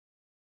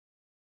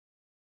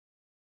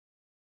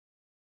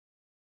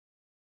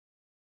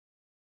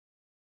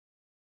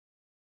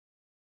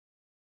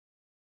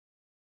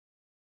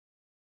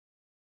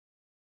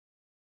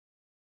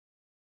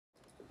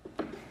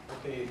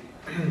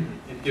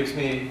It gives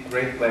me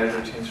great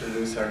pleasure to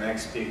introduce our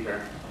next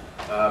speaker,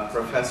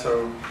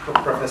 Professor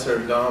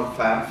Donald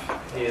Pfaff.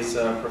 He is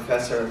a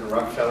professor at the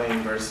Rockefeller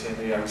University in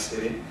New York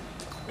City,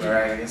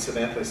 where I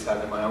incidentally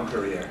started my own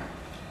career.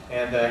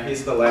 And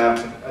he's the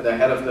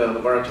head of the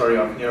Laboratory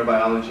of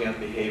Neurobiology and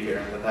Behavior,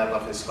 and the title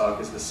of his talk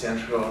is The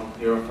Central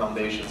Neuro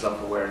Foundations of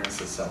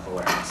Awareness and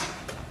Self-Awareness.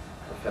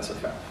 Professor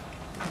Pfaff.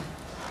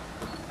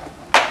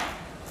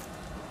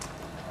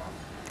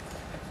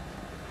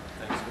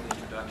 Thanks for the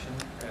introduction.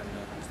 And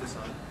is this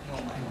on?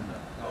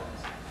 No.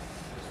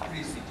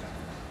 Please sit down.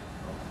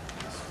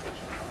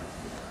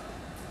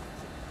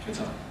 It's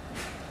on.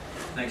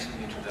 Thanks for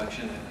the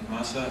introduction. And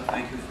Masa,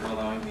 thank you for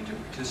allowing me to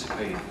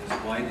participate in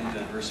this wide and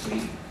diverse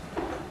meeting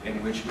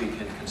in which we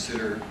can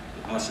consider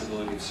the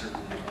possibility of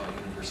certain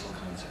universal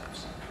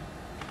concepts.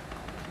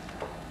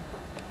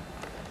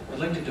 I'd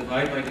like to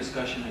divide my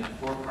discussion into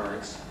 4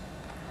 parts.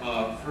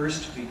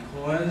 First,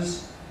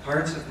 because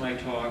parts of my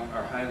talk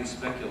are highly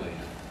speculative,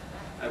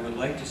 I would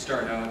like to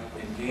start out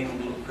and gain a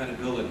little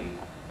credibility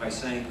by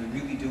saying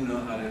we really do know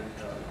how to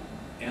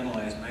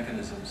analyze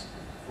mechanisms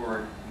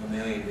for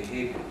mammalian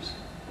behaviors.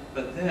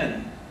 But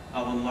then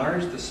I'll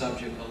enlarge the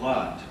subject a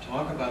lot to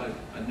talk about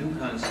a new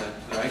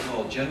concept that I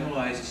call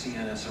generalized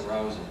CNS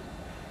arousal.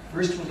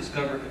 First we'll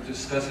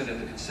discuss it at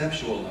the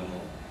conceptual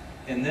level,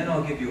 and then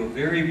I'll give you a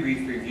very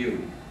brief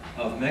review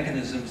of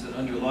mechanisms that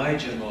underlie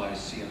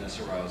generalized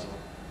CNS arousal,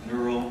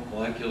 neural,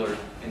 molecular,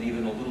 and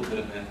even a little bit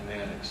of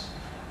mathematics.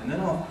 And then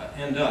I'll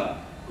end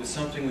up with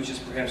something which is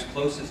perhaps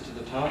closest to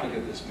the topic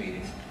of this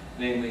meeting,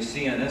 namely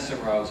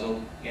CNS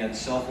arousal and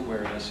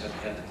self-awareness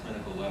at the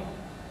clinical level.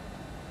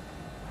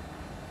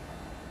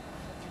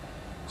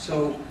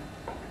 So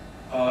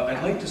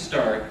I'd like to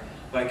start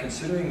by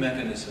considering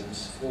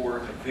mechanisms for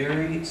a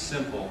very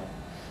simple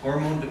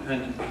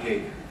hormone-dependent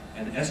behavior,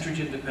 an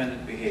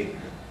estrogen-dependent behavior,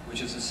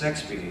 which is a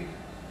sex behavior.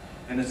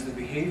 And it's the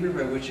behavior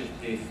by which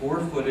a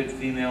 4-footed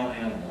female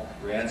animal,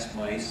 rats,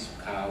 mice,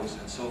 cows,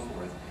 and so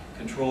forth,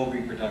 control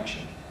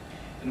reproduction.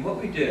 And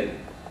what we did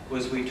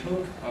was we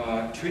took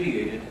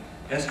tritiated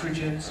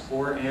estrogens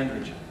or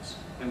androgens,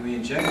 and we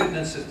injected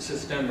them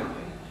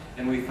systemically,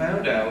 and we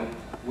found out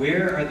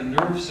where are the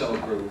nerve cell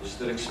groups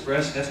that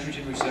express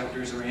estrogen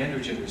receptors or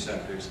androgen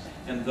receptors,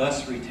 and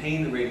thus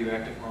retain the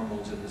radioactive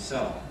hormones in the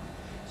cell.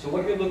 So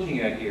what you're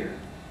looking at here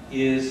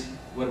is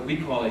what we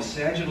call a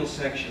sagittal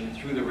section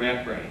through the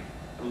rat brain.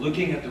 We're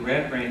looking at the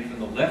rat brain from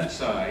the left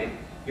side.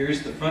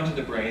 Here's the front of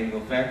the brain, the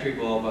olfactory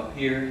bulb up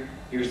here.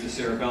 Here's the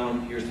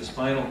cerebellum, here's the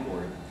spinal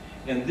cord.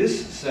 And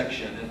this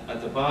section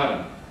at the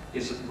bottom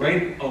is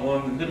right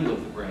along the middle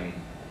of the brain.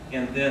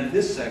 And then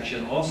this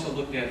section, also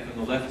looked at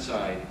from the left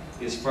side,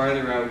 is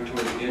farther out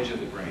toward the edge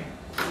of the brain.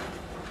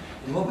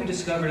 And what we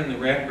discovered in the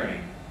rat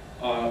brain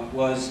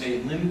was a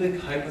limbic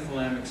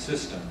hypothalamic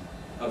system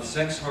of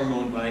sex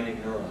hormone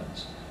binding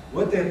neurons.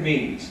 What that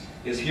means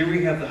is here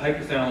we have the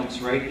hypothalamus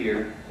right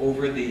here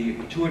over the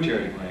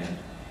pituitary gland,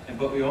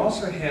 but we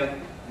also have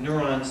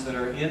neurons that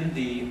are in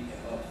the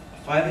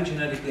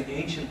phylogenetically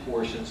ancient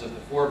portions of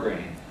the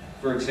forebrain.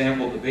 For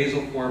example, the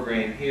basal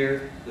forebrain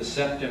here, the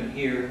septum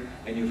here,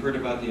 and you've heard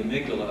about the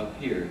amygdala up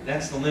here.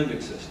 That's the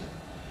limbic system.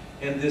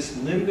 And this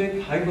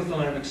limbic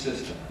hypothalamic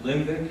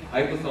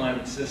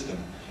system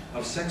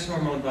of sex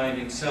hormone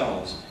binding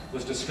cells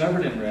was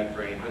discovered in rat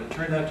brain, but it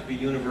turned out to be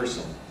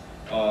universal.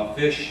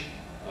 Fish,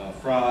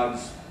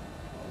 frogs,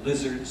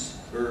 lizards,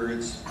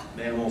 birds,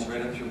 mammals,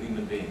 right up through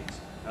human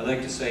beings. I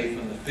like to say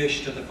from the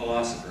fish to the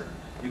philosopher,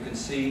 you can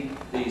see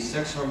the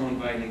sex hormone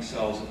binding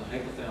cells in the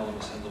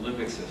hypothalamus and the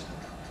limbic system.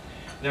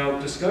 Now,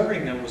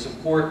 discovering them was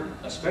important,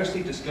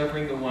 especially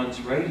discovering the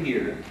ones right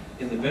here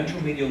in the ventral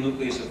medial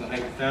nucleus of the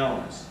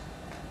hypothalamus,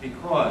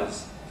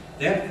 because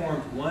that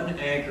formed one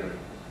anchor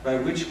by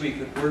which we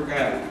could work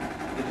out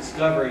the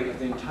discovery of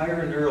the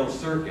entire neural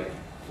circuit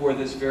for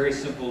this very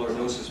simple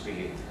lordosis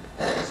behavior.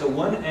 So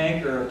one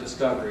anchor of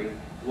discovery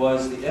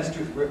was the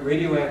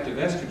radioactive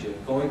estrogen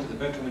going to the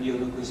ventral medial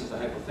nucleus of the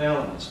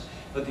hypothalamus.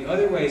 But the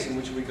other ways in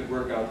which we could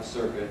work out the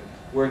circuit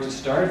were to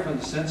start from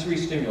the sensory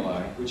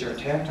stimuli, which are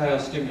tactile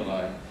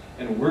stimuli,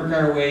 and work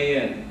our way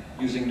in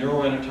using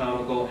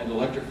neuroanatomical and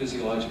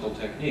electrophysiological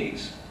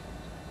techniques.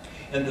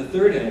 And the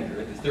third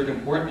anchor, the third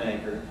important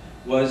anchor,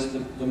 was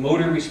the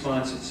motor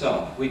response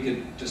itself. We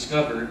could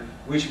discover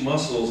which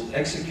muscles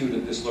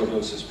executed this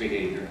lordosis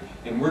behavior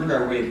and work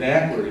our way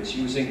backwards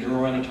using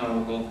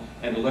neuroanatomical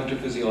and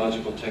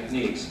electrophysiological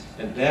techniques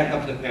and back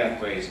up the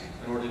pathways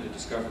in order to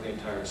discover the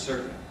entire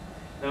circuit.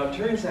 Now, it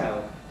turns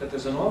out that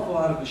there's an awful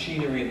lot of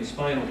machinery in the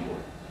spinal cord,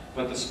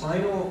 but the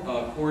spinal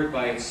cord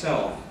by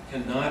itself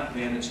cannot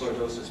manage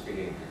lordosis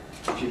behavior.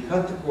 If you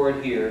cut the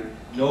cord here,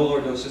 no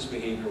lordosis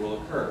behavior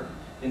will occur.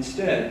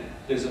 Instead,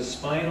 there's a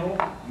spinal,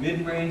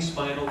 midbrain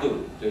spinal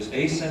loop. There's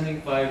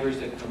ascending fibers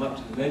that come up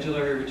to the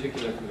medullary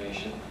reticular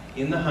formation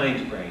in the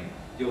hindbrain.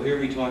 You'll hear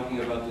me talking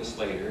about this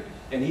later,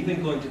 and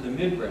even going to the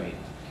midbrain.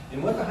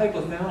 And what the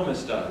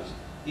hypothalamus does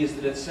is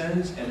that it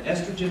sends an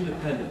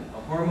estrogen-dependent,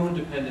 a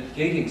hormone-dependent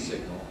gating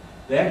signal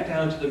back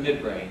down to the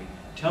midbrain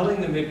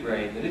telling the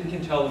midbrain that it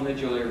can tell the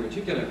medullary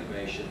reticular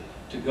information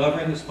to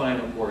govern the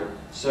spinal cord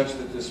such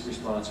that this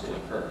response will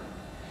occur.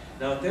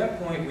 Now at that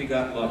point we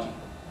got lucky,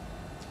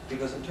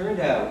 because it turned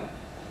out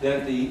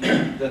that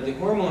the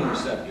hormone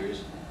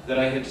receptors that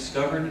I had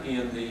discovered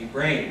in the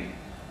brain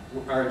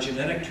are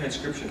genetic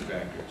transcription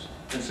factors.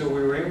 And so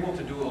we were able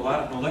to do a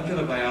lot of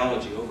molecular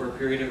biology over a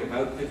period of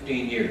about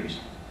 15 years.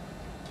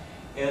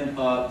 And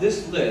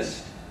this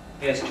list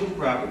has two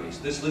properties.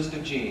 This list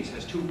of genes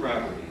has two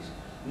properties.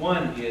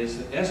 One is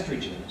that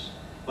estrogens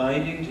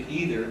binding to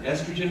either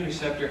estrogen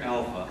receptor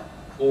alpha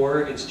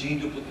or its gene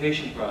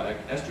duplication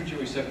product, estrogen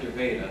receptor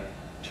beta,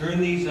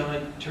 turn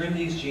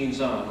these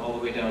genes on all the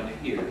way down to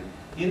here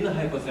in the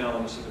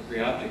hypothalamus of the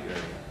preoptic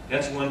area.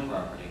 That's one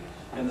property.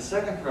 And the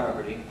second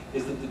property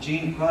is that the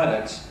gene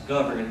products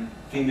govern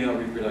female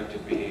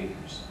reproductive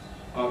behaviors.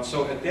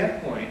 So at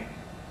that point,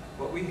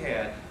 what we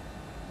had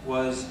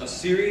was a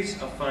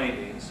series of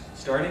findings,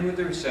 starting with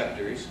the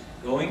receptors,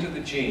 going to the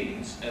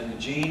genes, and the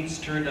genes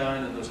turned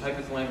on and those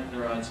hypothalamic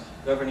neurons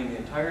governing the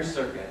entire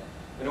circuit,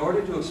 in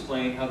order to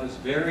explain how this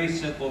very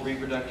simple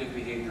reproductive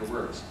behavior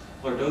works.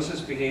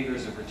 Lordosis behavior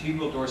is a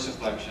vertebral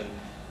dorsiflexion.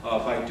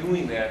 By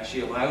doing that,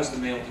 she allows the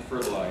male to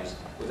fertilize.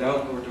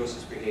 Without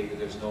lordosis behavior,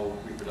 there's no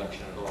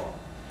reproduction at all.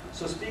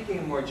 So speaking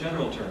in more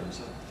general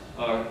terms,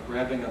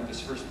 wrapping up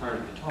this first part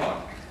of the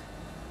talk,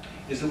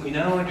 is that we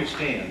now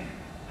understand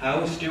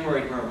how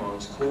steroid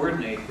hormones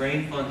coordinate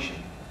brain function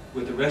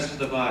with the rest of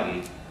the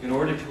body in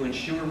order to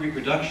ensure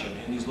reproduction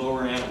in these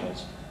lower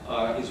animals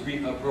is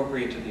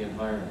appropriate to the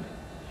environment.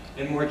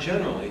 And more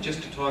generally,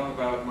 just to talk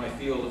about my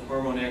field of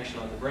hormone action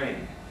on the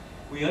brain,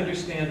 we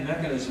understand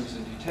mechanisms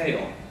in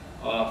detail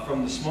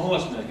from the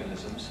smallest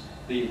mechanisms,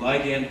 the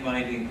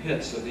ligand-binding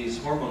pits of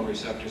these hormone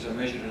receptors are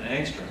measured in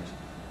angstroms,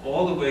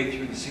 all the way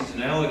through the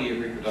seasonality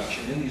of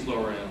reproduction in these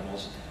lower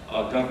animals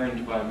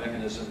governed by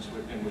mechanisms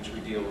in which we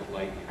deal with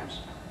light years.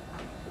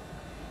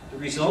 The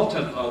result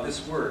of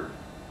this work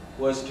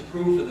was to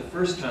prove for the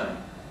first time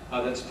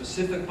that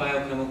specific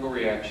biochemical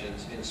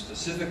reactions in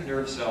specific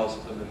nerve cells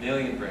of the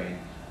mammalian brain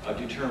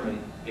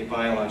determine a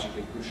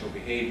biologically crucial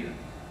behavior.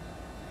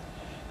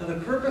 Now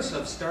the purpose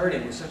of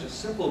starting with such a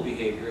simple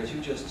behavior, as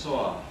you just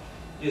saw,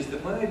 is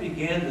that when I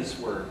began this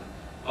work,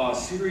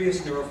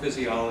 serious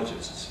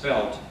neurophysiologists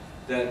felt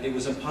that it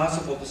was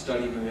impossible to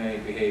study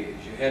mammalian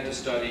behaviors. You had to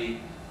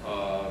study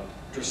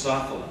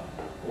Drosophila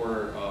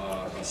or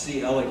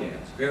C.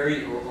 elegans,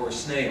 or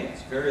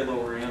snails, very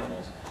lower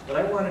animals. But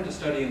I wanted to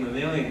study a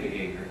mammalian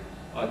behavior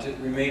to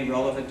remain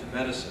relevant to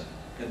medicine,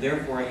 and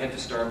therefore I had to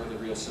start with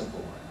a real simple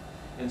one.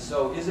 And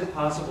so, is it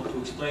possible to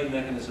explain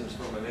mechanisms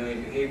for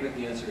mammalian behavior?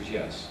 The answer is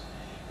yes.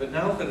 But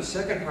now for the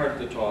second part of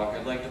the talk,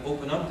 I'd like to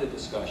open up the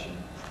discussion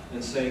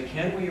and say,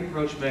 can we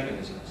approach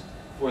mechanisms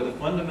for the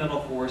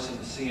fundamental force in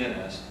the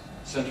CNS,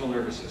 central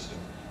nervous system,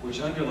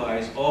 which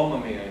underlies all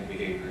mammalian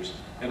behaviors?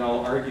 And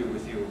I'll argue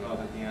with you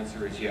that the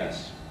answer is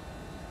yes.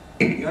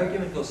 The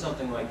argument goes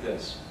something like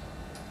this,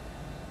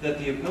 that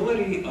the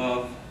ability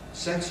of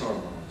sex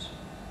hormones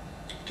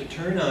to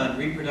turn on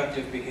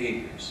reproductive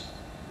behaviors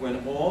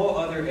when all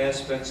other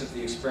aspects of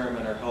the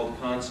experiment are held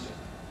constant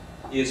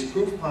is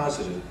proof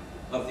positive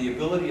of the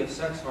ability of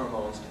sex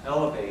hormones to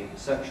elevate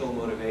sexual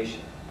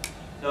motivation.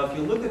 Now, if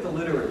you look at the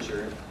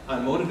literature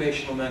on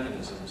motivational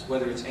mechanisms,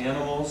 whether it's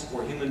animals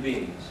or human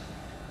beings,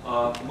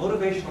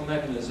 motivational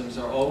mechanisms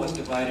are always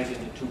divided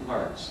into two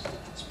parts.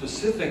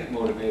 Specific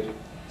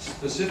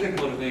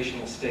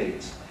motivational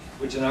states,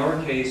 which in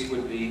our case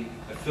would be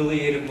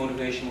affiliative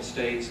motivational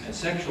states and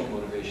sexual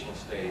motivational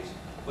states,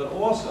 but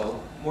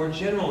also more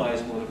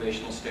generalized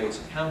motivational states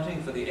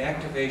accounting for the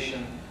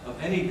activation of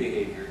any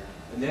behavior,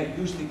 and that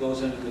usually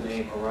goes under the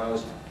name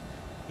arousal.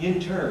 In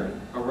turn,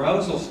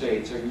 arousal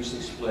states are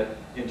usually split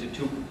into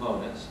two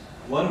components.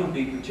 One would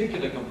be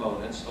particular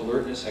components,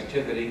 alertness,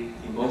 activity,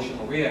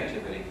 emotional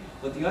reactivity,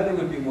 but the other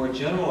would be more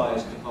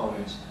generalized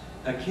components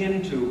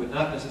akin to, but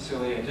not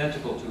necessarily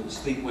identical to, the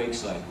sleep-wake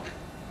cycle.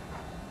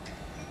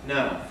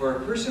 Now, for a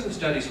person who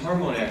studies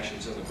hormone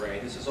actions in the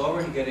brain, this is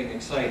already getting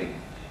exciting,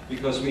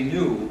 because we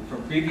knew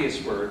from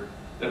previous work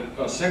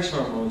that sex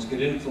hormones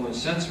could influence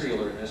sensory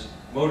alertness,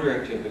 motor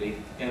activity,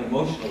 and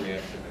emotional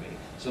reactivity.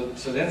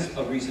 So that's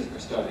a reason for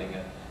studying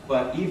it.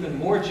 But even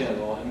more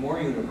general and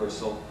more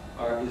universal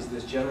is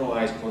this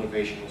generalized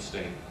motivational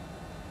state.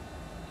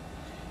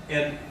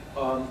 And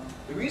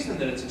the reason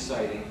that it's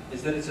exciting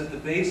is that it's at the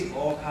base of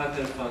all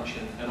cognitive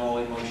function and all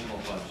emotional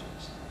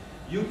functions.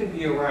 You can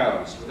be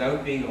aroused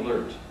without being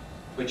alert,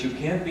 but you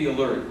can't be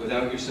alert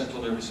without your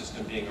central nervous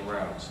system being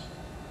aroused.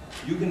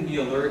 You can be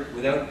alert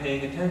without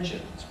paying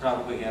attention. It's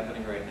probably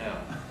happening right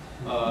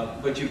now.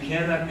 But you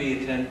cannot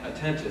be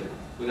attentive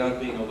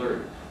without being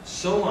alert.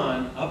 So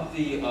on, up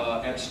the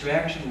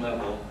abstraction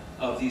level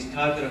of these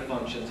cognitive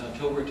functions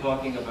until we're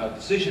talking about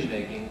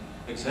decision-making,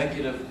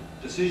 executive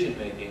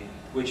decision-making,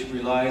 which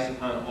relies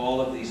upon all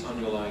of these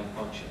underlying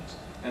functions.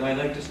 And I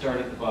like to start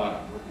at the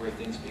bottom, where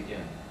things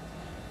begin.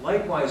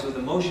 Likewise with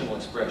emotional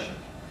expression.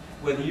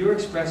 Whether you're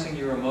expressing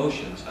your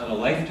emotions on a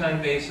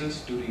lifetime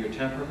basis due to your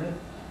temperament,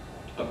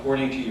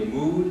 according to your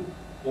mood,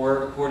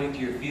 or according to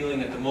your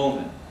feeling at the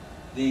moment.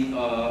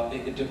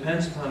 It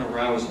depends upon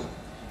arousal.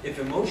 If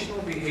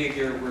emotional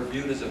behavior were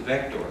viewed as a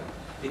vector,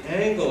 the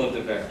angle of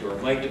the vector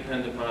might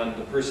depend upon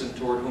the person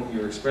toward whom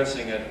you're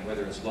expressing it,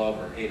 whether it's love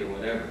or hate or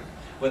whatever.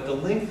 But the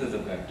length of the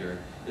vector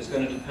is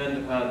going to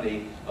depend upon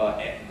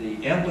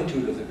the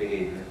amplitude of the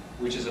behavior,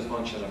 which is a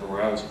function of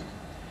arousal.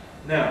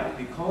 Now,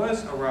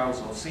 because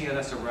arousal,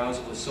 CNS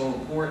arousal, is so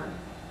important,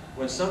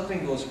 when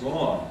something goes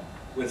wrong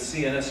with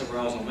CNS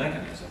arousal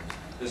mechanisms,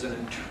 there's an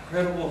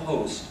incredible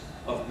host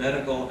of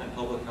medical and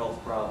public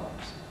health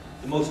problems.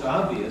 The most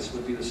obvious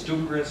would be the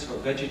stuporous or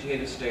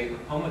vegetative state or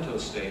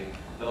comatose state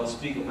that I'll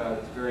speak about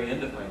at the very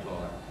end of my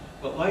talk.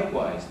 But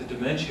likewise, the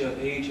dementia of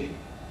aging,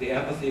 the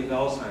apathy of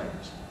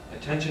Alzheimer's,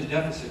 attention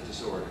deficit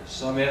disorders,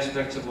 some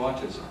aspects of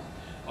autism,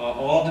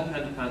 all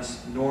depend upon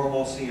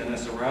normal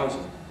CNS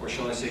arousal, or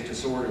shall I say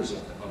disorders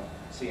of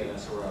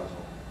CNS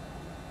arousal.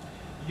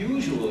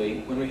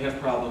 Usually, when we have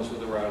problems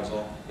with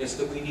arousal, it's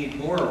that we need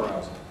more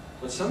arousal,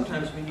 but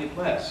sometimes we need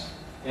less.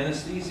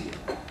 Anesthesia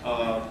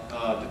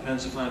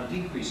depends upon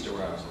decreased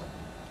arousal.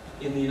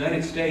 In the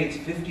United States,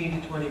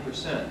 15 to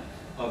 20%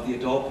 of the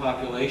adult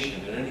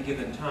population at any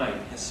given time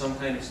has some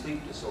kind of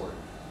sleep disorder.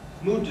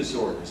 Mood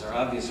disorders are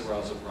obvious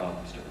arousal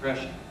problems,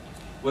 depression.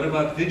 What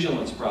about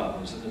vigilance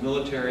problems in the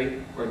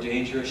military or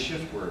dangerous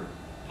shift work?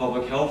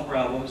 Public health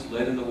problems,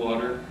 lead in the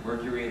water,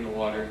 mercury in the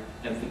water,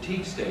 and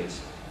fatigue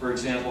states. For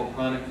example,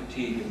 chronic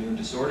fatigue, immune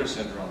disorder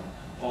syndrome,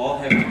 all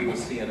have to do with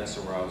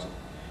CNS arousal.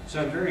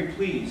 So I'm very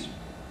pleased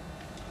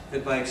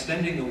that by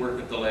extending the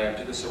work of the lab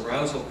to this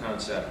arousal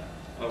concept,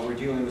 we're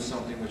dealing with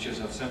something which is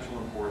of central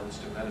importance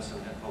to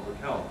medicine and public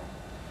health.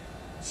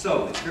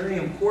 So it's very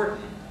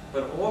important,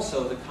 but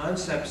also the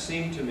concept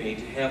seemed to me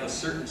to have a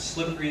certain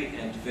slippery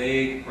and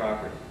vague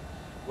property.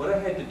 What I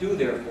had to do,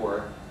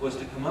 therefore, was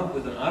to come up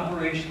with an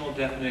operational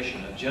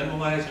definition of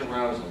generalized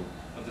arousal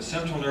of the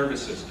central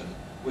nervous system,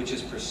 which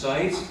is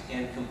precise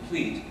and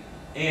complete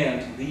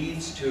and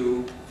leads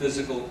to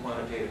physical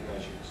quantitative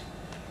measures.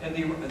 And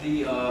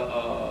the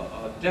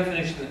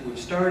definition that we've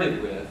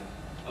started with,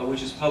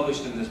 which is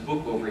published in this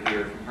book over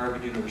here from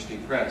Harvard University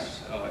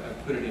Press,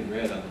 I've put it in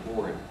red on the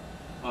board,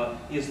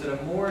 is that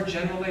a more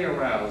generally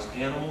aroused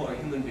animal or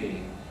human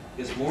being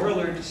is more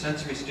alert to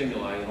sensory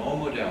stimuli in all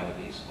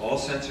modalities, all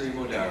sensory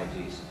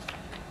modalities.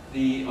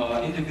 The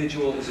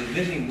individual is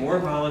emitting more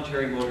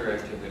voluntary motor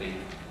activity,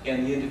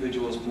 and the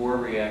individual is more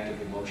reactive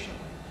emotionally.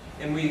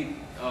 And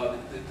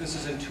this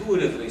is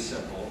intuitively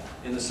simple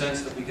in the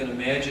sense that we can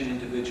imagine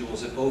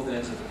individuals at both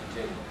ends of the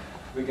continuum.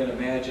 We can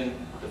imagine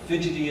the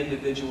fidgety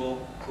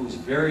individual who's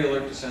very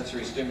alert to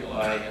sensory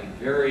stimuli and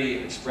very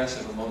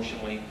expressive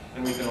emotionally,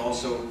 and we can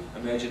also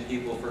imagine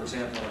people, for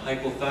example, in a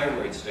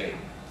hypothyroid state,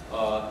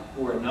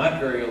 who are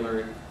not very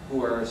alert,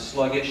 who are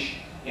sluggish,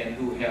 and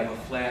who have a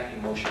flat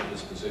emotional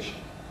disposition.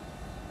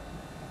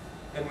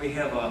 And we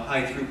have a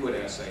high throughput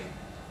assay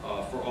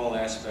for all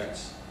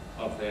aspects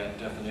of that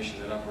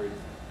definition that operates.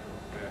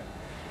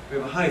 We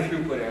have a high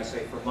throughput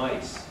assay for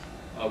mice,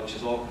 which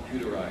is all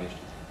computerized,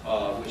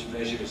 which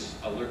measures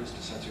alertness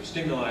to sensory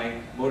stimuli,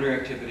 motor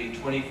activity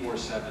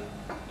 24/7,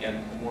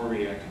 and more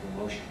reactive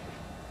emotion.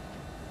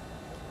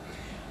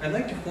 I'd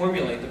like to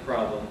formulate the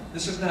problem.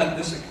 This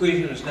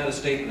equation is not a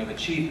statement of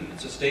achievement.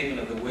 It's a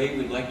statement of the way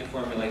we'd like to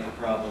formulate the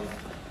problem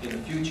in the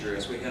future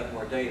as we have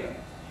more data.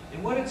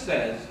 And what it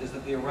says is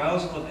that the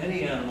arousal of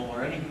any animal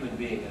or any human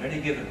being at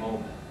any given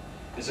moment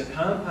is a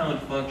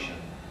compound function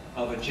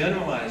of a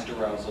generalized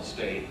arousal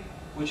state,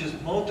 which is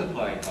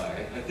multiplied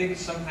by, I think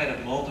it's some kind of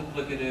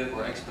multiplicative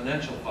or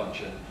exponential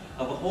function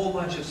of a whole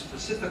bunch of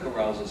specific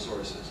arousal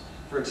sources.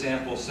 For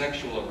example,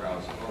 sexual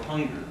arousal, or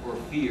hunger, or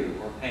fear,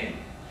 or pain.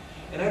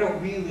 And I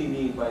don't really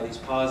mean by these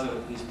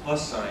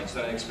plus signs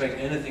that I expect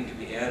anything to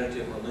be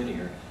additive or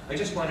linear. I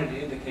just wanted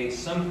to indicate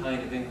some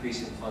kind of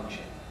increasing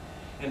function.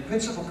 And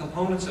principal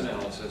components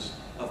analysis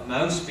of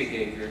mouse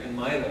behavior in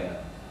my lab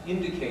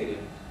indicated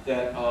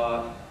that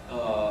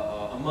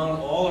among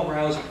all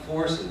arousal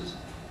forces,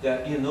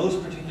 that in those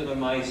particular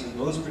mice, in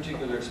those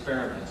particular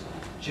experiments,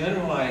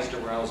 generalized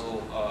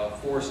arousal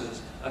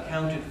forces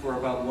accounted for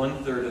about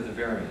 1/3 of the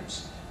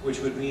variance, which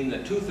would mean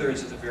that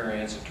 2/3 of the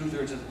variance, or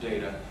 2/3 of the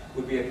data,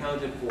 would be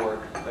accounted for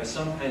by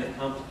some kind of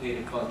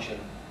complicated function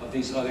of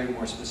these other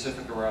more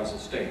specific arousal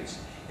states.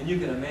 And you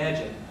can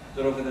imagine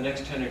that over the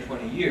next 10 or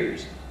 20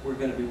 years, we're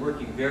going to be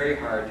working very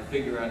hard to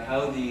figure out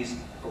how these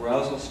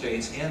arousal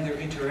states and their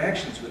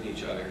interactions with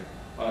each other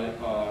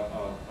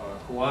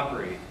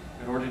cooperate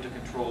in order to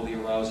control the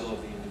arousal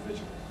of the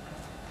individual.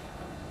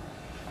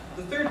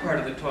 The third part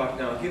of the talk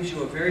now gives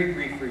you a very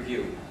brief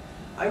review.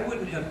 I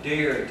wouldn't have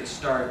dared to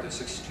start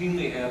this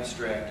extremely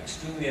abstract,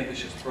 extremely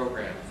ambitious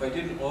program if I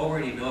didn't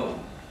already know,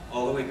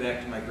 all the way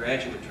back to my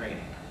graduate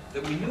training,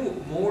 that we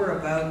knew more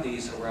about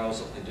these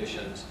arousal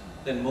conditions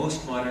than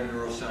most modern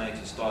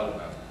neuroscientists thought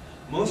about.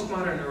 Most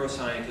modern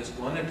neuroscientists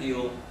want to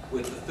deal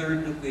with the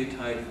third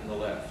nucleotide from the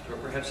left, or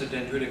perhaps a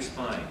dendritic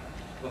spine.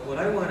 But what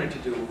I wanted to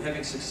do,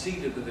 having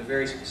succeeded with a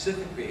very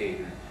specific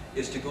behavior,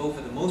 is to go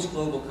for the most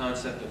global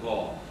concept of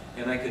all.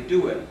 And I could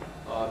do it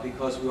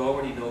because we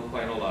already know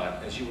quite a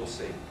lot, as you will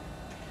see.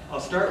 I'll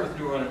start with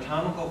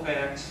neuroanatomical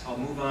facts. I'll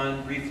move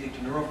on briefly to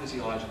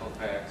neurophysiological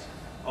facts.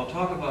 I'll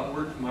talk about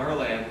work from our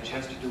lab, which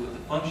has to do with the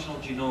functional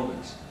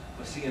genomics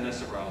of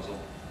CNS arousal.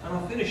 And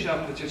I'll finish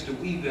up with just a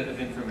wee bit of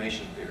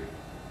information theory.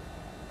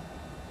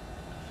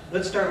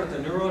 Let's start with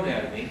the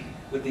neuroanatomy,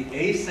 with the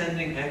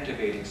ascending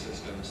activating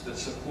systems that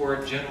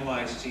support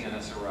generalized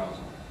CNS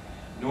arousal.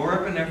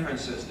 Norepinephrine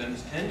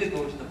systems tend to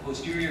go to the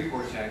posterior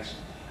cortex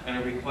and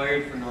are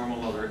required for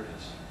normal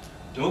alertness.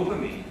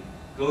 Dopamine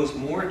goes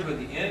more toward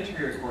the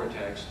anterior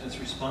cortex and is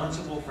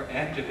responsible for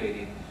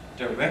activating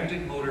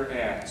directed motor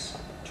acts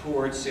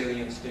towards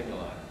salient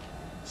stimuli.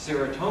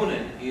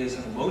 Serotonin is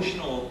an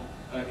emotionally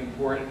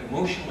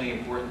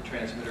important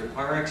transmitter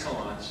par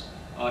excellence.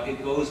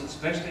 It goes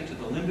especially to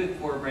the limbic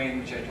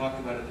forebrain, which I talked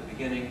about at the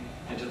beginning,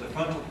 and to the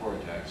frontal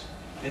cortex.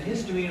 And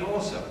histamine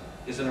also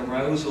is an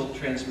arousal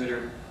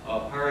transmitter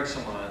par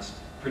excellence,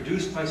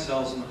 produced by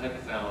cells in the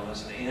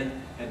hypothalamus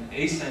and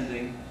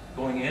ascending,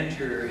 going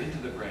anterior into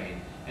the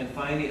brain. And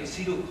finally,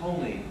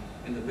 acetylcholine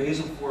in the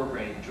basal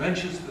forebrain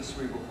drenches the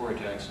cerebral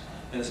cortex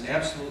and is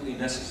absolutely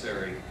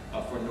necessary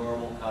for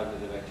normal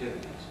cognitive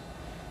activities.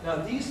 Now,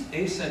 these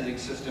ascending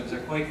systems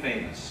are quite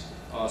famous.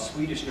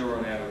 Swedish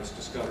neuroanatomists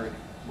discovered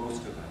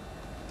most of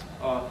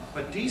them.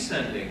 But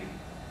descending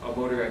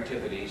motor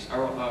activities,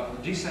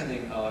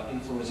 descending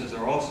influences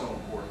are also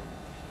important.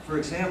 For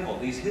example,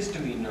 these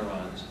histamine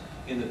neurons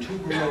in the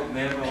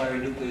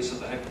tuberomammillary nucleus of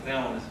the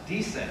hypothalamus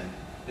descend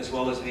as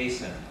well as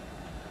ascend.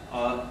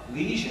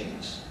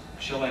 Lesions,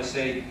 shall I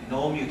say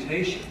null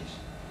mutations,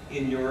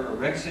 in your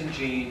orexin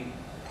gene,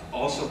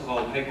 also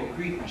called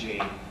hypocretin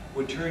gene,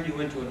 would turn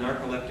you into a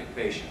narcoleptic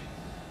patient.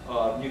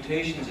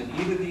 Mutations in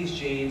either these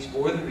genes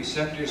or the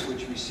receptors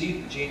which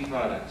receive the gene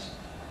products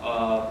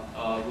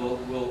will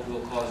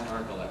cause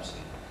narcolepsy.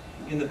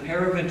 In the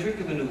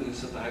paraventricular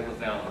nucleus of the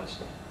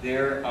hypothalamus,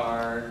 there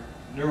are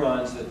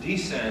neurons that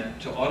descend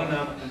to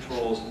autonomic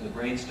controls in the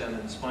brainstem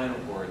and the spinal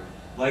cord,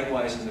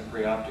 likewise in the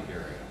preoptic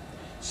area.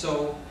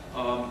 So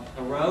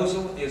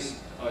arousal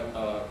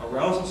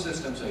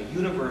systems are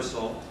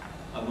universal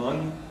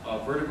among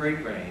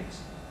vertebrate brains.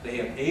 They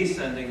have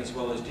ascending as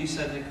well as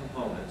descending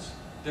components.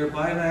 They're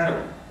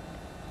bilateral.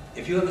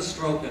 If you have a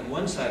stroke on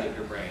one side of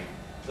your brain,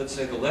 let's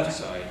say the left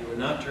side, you are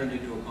not turned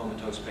into a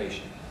comatose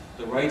patient.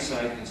 The right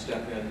side can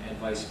step in and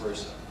vice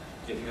versa.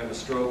 If you have a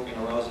stroke and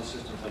arousal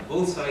systems on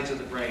both sides of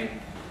the brain,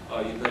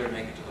 you better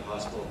make it to the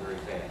hospital very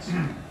fast.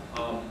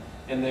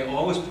 And they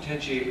always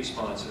potentiate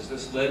responses.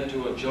 This led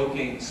to a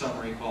joking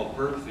summary called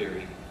PERP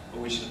theory,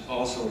 which is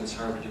also in this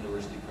Harvard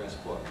University Press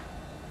book.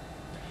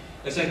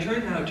 As I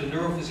turn now to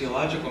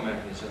neurophysiological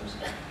mechanisms,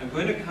 I'm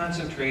going to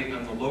concentrate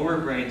on the lower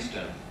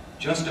brainstem,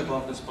 just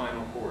above the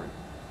spinal cord.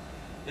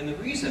 And the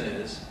reason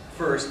is,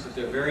 first, that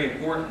they're very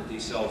important,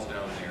 these cells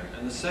down there,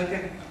 and the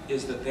second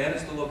is that that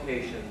is the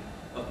location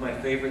of my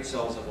favorite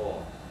cells of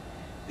all.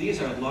 These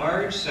are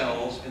large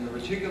cells in the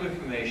reticular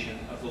formation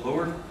of the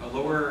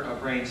lower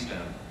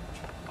brainstem,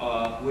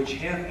 which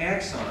have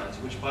axons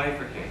which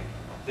bifurcate.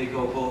 They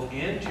go both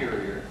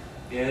anterior,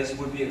 as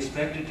would be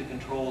expected to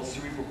control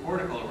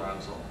cerebrocortical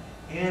arousal,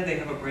 and they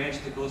have a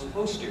branch that goes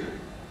posterior,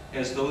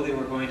 as though they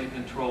were going to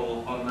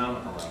control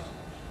autonomic arousal.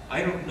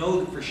 I don't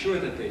know for sure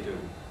that they do,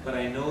 but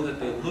I know that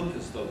they look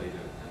as though they do,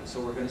 and so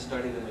we're going to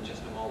study them in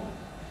just a moment.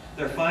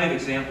 There are 5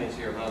 examples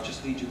here, but I'll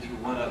just lead you through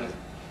one other.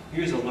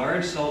 Here's a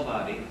large cell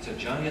body. It's a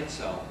giant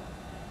cell,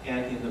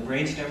 and in the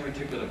brainstem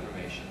reticular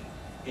formation,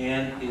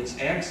 and its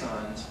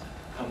axons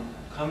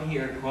come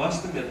here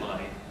across the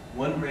midline.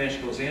 One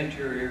branch goes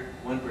anterior,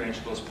 one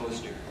branch goes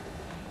posterior.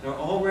 Now,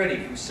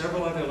 already from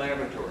several other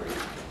laboratories,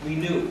 we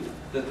knew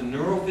that the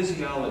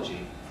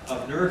neurophysiology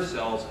of nerve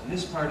cells in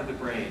this part of the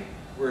brain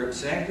were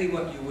exactly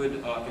what you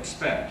would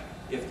expect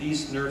if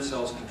these nerve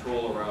cells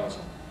control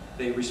arousal.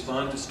 They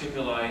respond to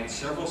stimuli in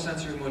several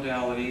sensory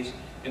modalities,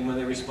 and when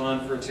they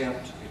respond, for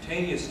example, to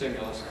cutaneous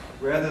stimulus,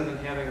 rather than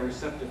having a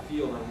receptive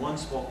field on one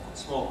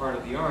small part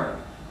of the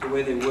arm, the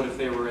way they would if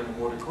they were in the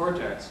motor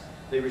cortex,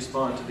 they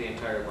respond to the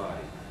entire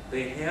body.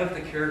 They have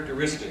the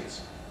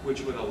characteristics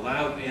which would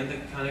allow, and the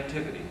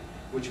connectivity,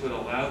 which would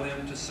allow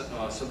them to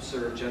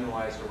subserve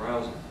generalized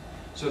arousal.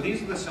 So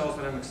these are the cells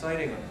that I'm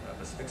excited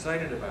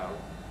about.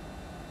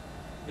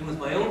 And with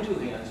my own 2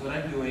 hands, what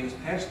I'm doing is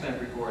patch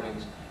clamp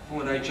recordings from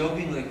what I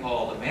jokingly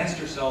call the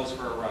master cells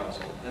for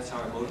arousal. That's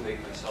how I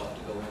motivate myself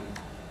to go in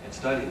and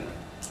study them.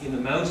 In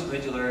the mouse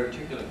medullary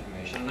reticular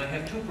formation, and I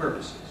have 2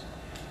 purposes.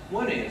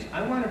 One is,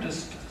 I wanted to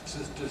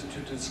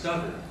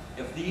discover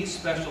if these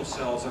special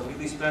cells are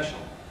really special.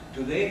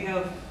 Do they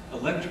have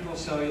electrical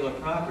cellular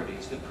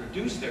properties that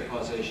produce their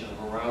causation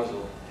of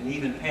arousal and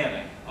even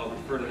panic? I'll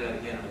refer to that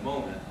again in a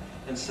moment.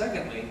 And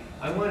secondly,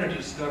 I wanted to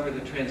discover the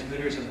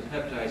transmitters and the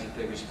peptides that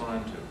they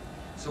respond to.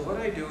 So what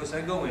I do is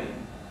I go in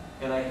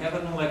and I have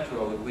an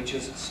electrode which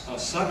is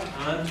sucked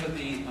onto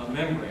the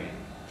membrane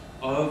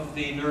of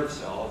the nerve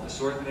cell, of the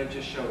sort that I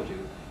just showed you,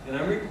 and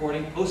I'm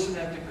recording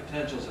postsynaptic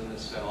potentials in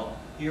this cell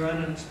here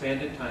on an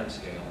expanded time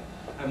scale.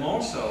 I'm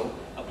also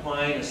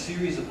applying a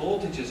series of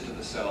voltages to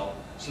the cell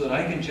so that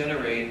I can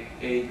generate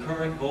a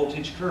current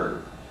voltage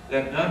curve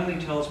that not only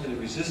tells me the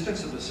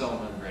resistance of the cell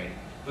membrane,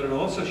 but it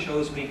also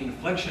shows me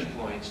inflection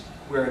points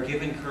where a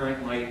given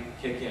current might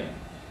kick in.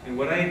 And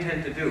what I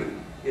intend to do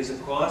is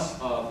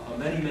across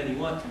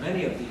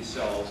many of these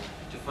cells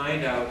to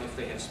find out if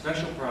they have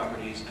special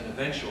properties, and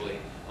eventually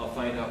I'll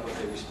find out what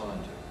they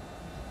respond to.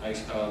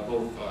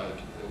 Both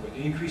would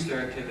increase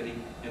their activity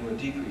and would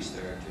decrease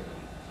their activity.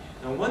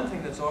 Now, one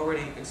thing that's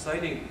already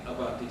exciting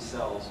about these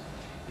cells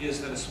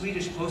is that a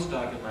Swedish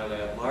postdoc in my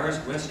lab, Lars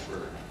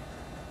Westberg,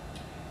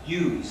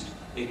 used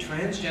a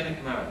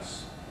transgenic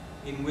mouse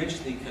in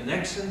which the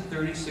connexin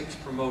 36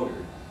 promoter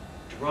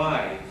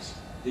drives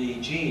the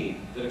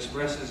gene that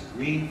expresses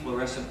green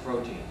fluorescent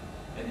protein,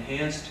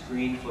 enhanced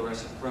green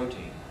fluorescent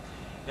protein.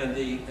 And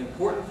the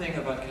important thing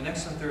about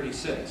connexin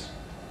 36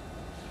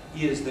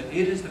 is that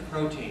it is the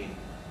protein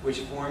which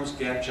forms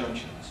gap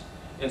junctions.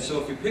 And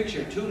so if you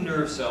picture two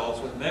nerve cells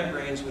with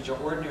membranes which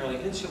are ordinarily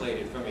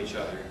insulated from each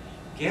other,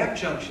 gap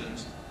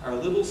junctions are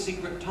little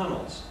secret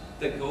tunnels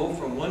that go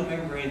from one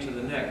membrane to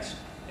the next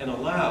and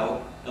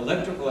allow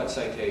electrical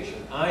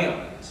excitation,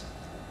 ions,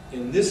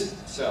 in this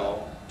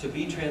cell to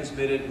be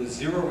transmitted with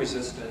zero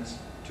resistance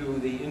to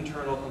the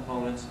internal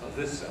components of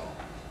this cell.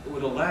 It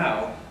would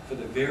allow for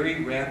the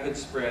very rapid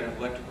spread of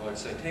electrical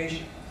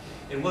excitation.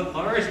 And what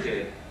Lars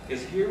did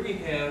is, here we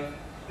have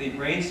the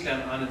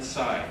brainstem on its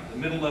side. The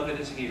middle of it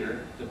is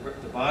here,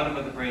 the bottom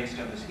of the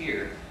brainstem is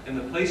here, and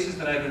the places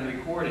that I've been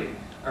recording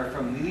are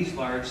from these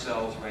large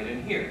cells right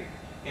in here.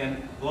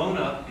 And blown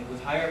up and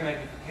with higher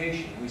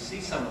magnification, we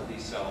see some of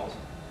these cells.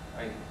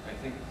 I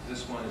think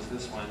this one is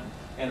this one,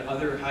 and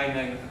other high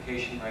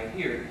magnification right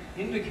here,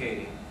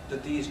 indicating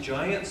that these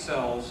giant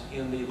cells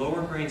in the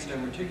lower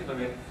brainstem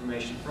reticular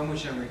formation from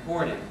which I'm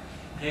recording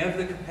have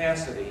the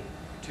capacity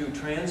to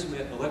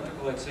transmit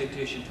electrical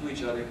excitation to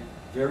each other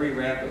very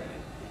rapidly.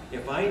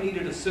 If I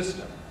needed a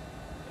system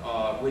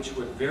which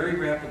would very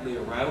rapidly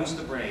arouse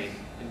the brain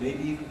and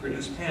maybe even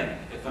produce panic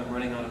if I'm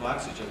running out of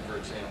oxygen, for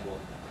example,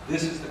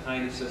 this is the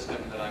kind of system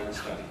that I would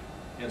study.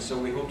 And so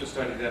we hope to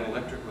study that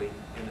electrically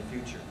in the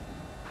future.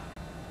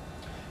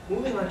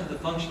 Moving on to the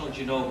functional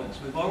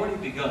genomics, we've already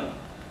begun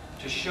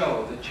to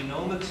show that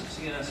genomics of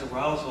CNS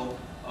arousal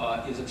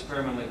is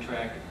experimentally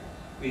attractive.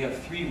 We have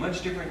three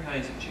much different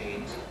kinds of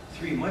genes,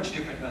 three much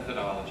different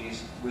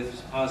methodologies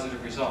with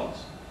positive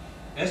results.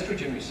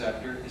 Estrogen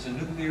receptor is a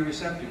nuclear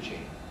receptor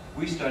gene.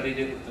 We studied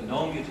it with the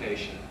null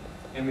mutation,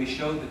 and we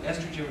showed that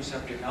estrogen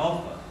receptor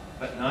alpha,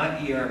 but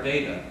not ER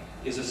beta,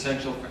 is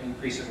essential for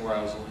increasing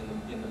arousal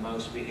in the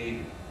mouse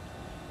behavior.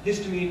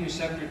 Histamine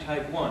receptor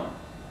type 1.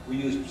 We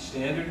used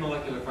standard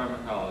molecular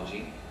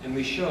pharmacology, and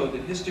we showed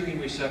that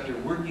histamine receptor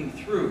working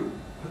through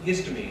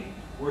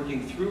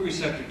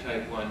receptor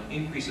type 1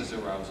 increases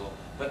arousal,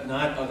 but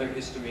not other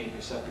histamine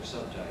receptor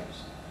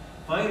subtypes.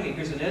 Finally,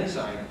 here's an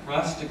enzyme,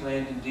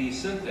 prostaglandin D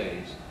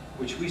synthase,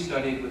 which we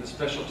studied with a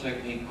special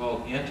technique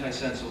called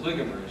antisense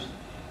oligomers,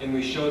 and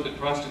we showed that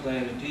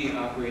prostaglandin D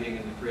operating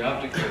in the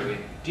preoptic area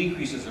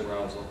decreases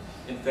arousal.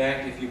 In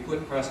fact, if you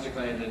put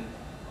prostaglandin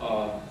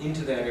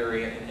into that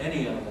area in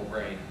any animal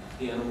brain,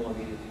 the animal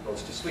immediately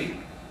goes to sleep.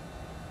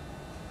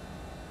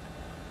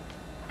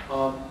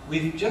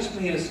 We've just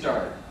made a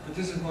start, but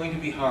this is going to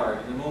be hard,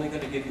 and I'm only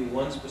going to give you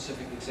one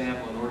specific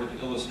example in order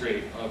to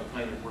illustrate the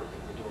kind of work that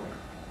we're doing.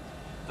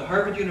 The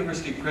Harvard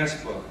University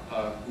Press book,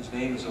 whose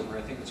name is over,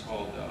 I think it's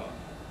called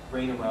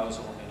Brain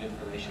Arousal and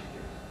Information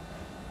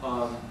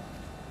Theory,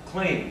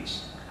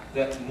 claims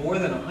that more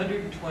than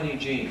 120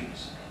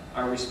 genes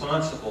are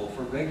responsible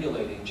for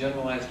regulating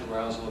generalized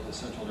arousal of the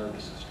central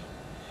nervous system.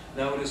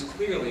 Now, it is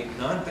clearly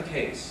not the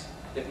case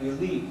that we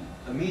leap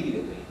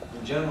immediately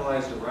from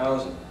generalized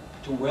arousal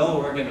to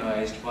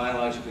well-organized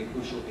biologically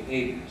crucial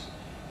behaviors.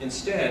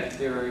 Instead,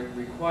 there are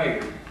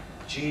required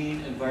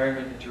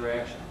gene-environment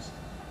interactions.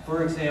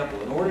 For example,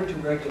 in order to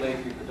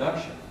regulate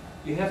reproduction,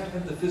 you have to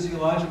have the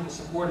physiological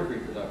support of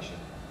reproduction.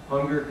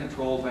 Hunger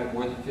controlled by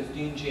more than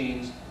 15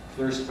 genes,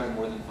 thirst by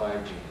more than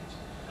 5 genes.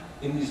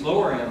 In these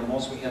lower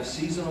animals, we have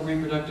seasonal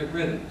reproductive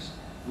rhythms.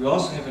 We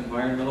also have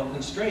environmental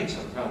constraints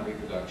upon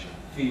reproduction,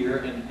 fear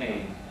and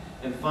pain.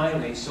 And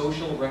finally,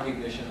 social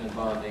recognition and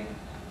bonding,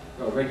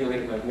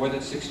 regulated by more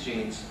than 6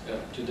 genes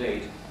to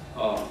date,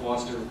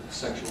 foster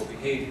sexual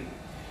behavior.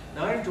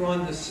 Now, I've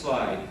drawn this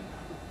slide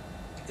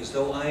as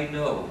though I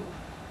know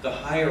the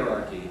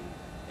hierarchy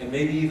and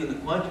maybe even the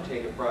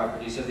quantitative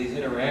properties of these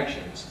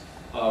interactions,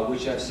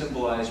 which I've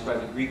symbolized by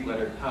the Greek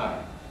letter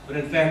chi. But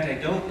in fact, I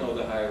don't know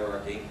the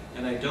hierarchy,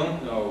 and I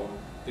don't know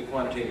the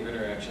quantitative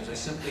interactions. I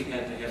simply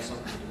had to have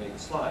something to make a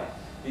slide,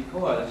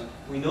 because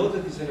we know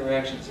that these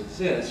interactions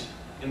exist,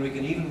 and we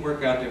can even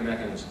work out their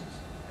mechanisms.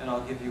 And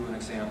I'll give you an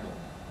example.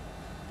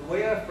 The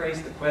way I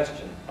phrase the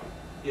question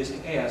is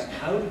to ask,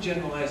 how do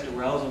generalized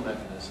arousal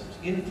mechanisms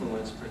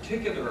influence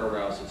particular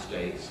arousal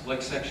states,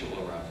 like sexual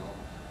arousal,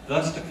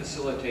 thus to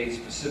facilitate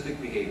specific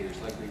behaviors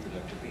like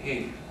reproductive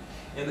behavior?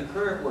 And the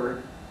current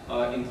work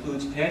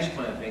includes patch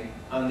clamping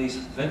on these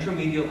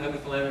ventromedial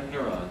hypothalamic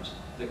neurons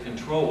that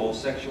control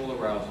sexual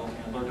arousal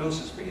and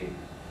lordosis behavior.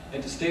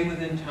 And to stay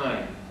within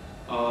time,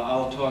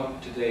 I'll talk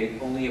today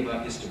only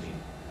about histamine.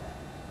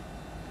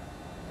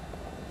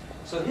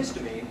 So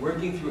histamine,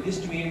 working through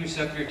histamine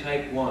receptor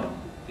type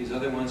 1, these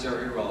other ones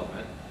are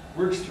irrelevant,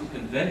 works through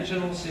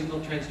conventional signal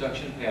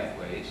transduction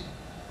pathways,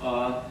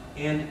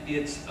 and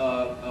its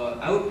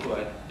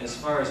output, as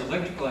far as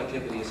electrical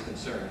activity is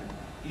concerned,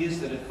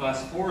 is that it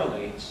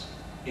phosphorylates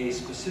a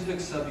specific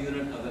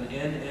subunit of an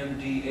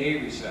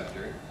NMDA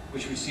receptor,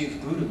 which receives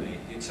glutamate,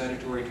 the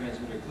excitatory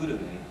transmitter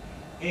glutamate,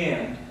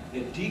 and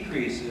it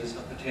decreases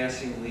a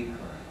potassium leak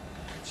current.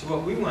 So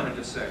what we wanted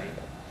to say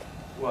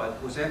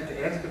was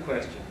to ask the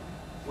question,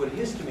 would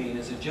histamine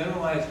as a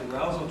generalized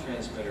arousal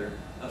transmitter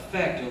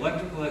affect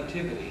electrical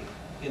activity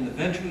in the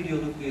ventromedial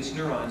nucleus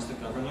neurons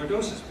that govern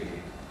lordosis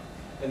behavior?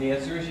 And the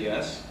answer is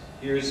yes.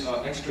 Here's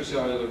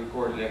extracellular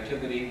recorded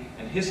activity,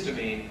 and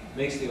histamine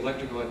makes the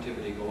electrical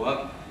activity go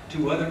up.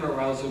 Two other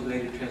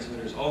arousal-related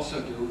transmitters also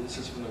do. This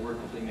is from the work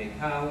of Li Mei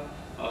Cao,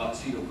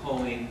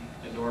 acetylcholine,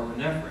 and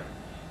norepinephrine.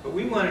 But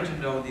we wanted to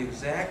know the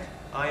exact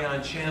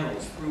ion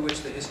channels through which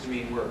the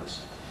histamine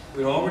works.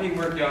 We'd already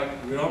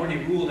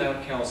ruled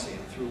out calcium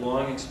through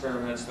long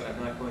experiments that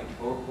I'm not going to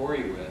bore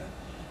you with.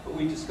 But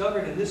we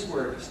discovered in this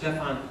work of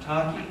Stefan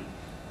Pataki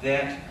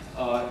that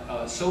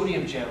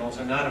sodium channels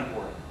are not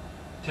important.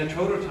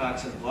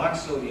 Tetrodotoxin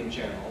blocks sodium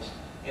channels,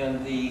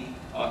 and the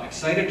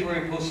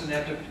excitatory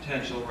postsynaptic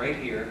potential right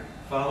here,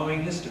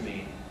 following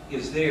histamine,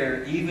 is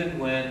there even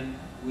when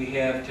we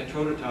have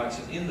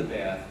tetrodotoxin in the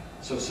bath,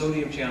 so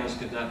sodium channels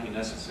could not be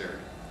necessary.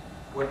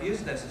 What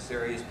is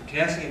necessary is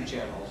potassium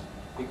channels,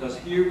 because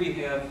here we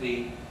have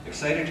the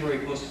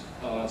excitatory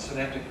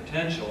postsynaptic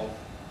potential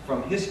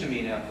from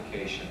histamine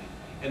application,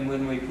 and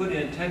when we put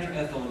in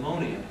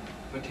tetraethylammonium,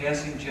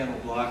 potassium channel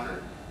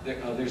blocker,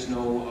 there's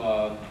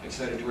no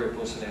excitatory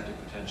postsynaptic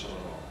potential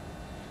at all.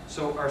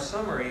 So our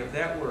summary of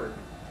that work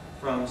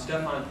from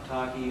Stefan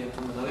Pataki and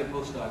from another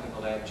postdoc in the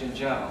lab, Jin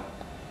Zhao,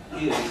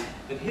 is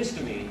that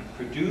histamine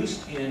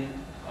produced in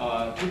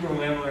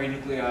tuberomammillary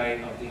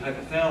nuclei of the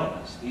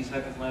hypothalamus, these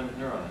hypothalamic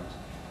neurons,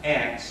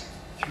 acts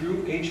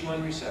through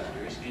H1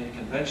 receptors and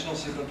conventional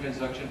signal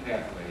transduction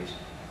pathways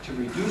to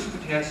reduce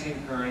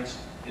potassium currents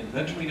in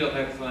ventromedial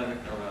hypothalamic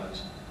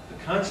neurons. The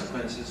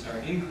consequences are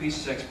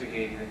increased sex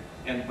behavior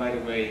and, by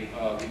the way,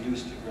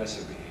 reduced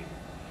aggressive behavior.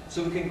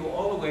 So we can go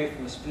all the way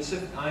from a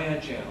specific ion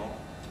channel,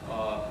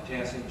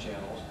 potassium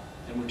channels,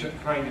 and we're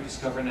trying to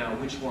discover now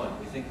which one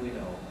we think we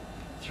know,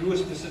 through a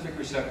specific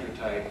receptor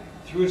type,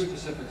 through a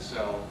specific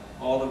cell,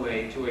 all the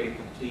way to a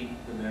complete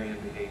mammalian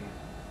behavior.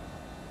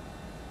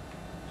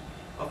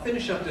 I'll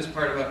finish up this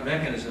part about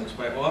mechanisms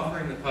by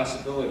offering the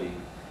possibility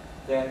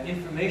that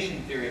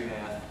information theory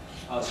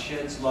math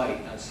sheds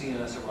light on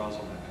CNS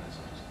arousal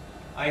mechanisms.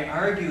 I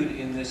argued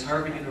in this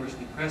Harvard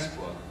University Press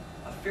book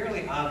a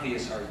fairly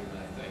obvious argument,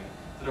 I think,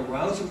 that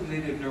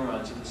arousal-related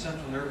neurons in the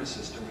central nervous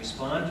system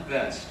respond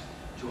best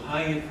to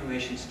high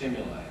information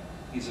stimuli.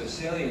 These are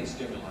salient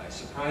stimuli,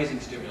 surprising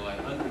stimuli,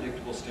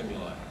 unpredictable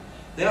stimuli.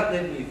 That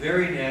led me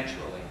very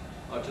naturally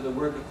to the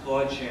work of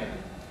Claude Shannon,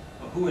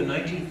 who in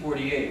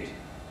 1948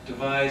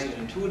 devised an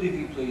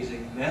intuitively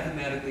pleasing,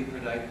 mathematically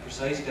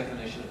precise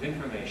definition of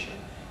information.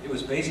 It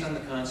was based on the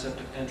concept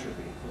of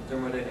entropy from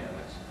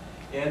thermodynamics.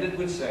 And it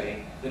would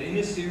say that in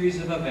a series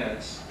of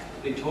events,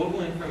 the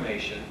total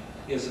information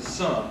is a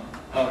sum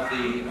of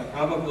the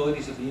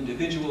probabilities of the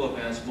individual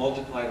events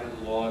multiplied with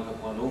the log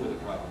of 1 over the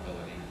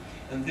probability.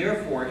 And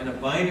therefore, in a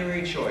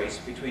binary choice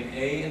between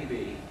A and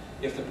B,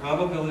 if the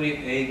probability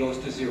of A goes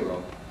to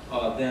 0,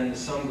 then the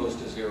sum goes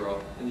to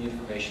 0 and the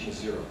information is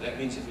 0. That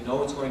means if you know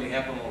what's going to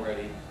happen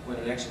already, when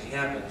it actually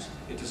happens,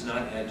 it does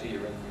not add to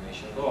your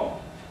information at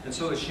all. And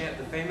so the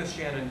famous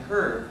Shannon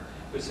curve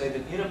would say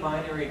that in a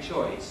binary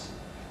choice,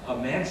 a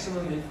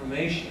maximum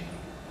information,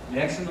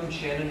 maximum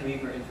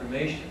Shannon-Weaver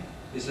information,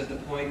 is at the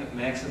point of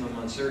maximum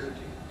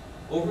uncertainty.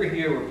 Over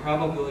here, where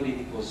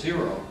probability equals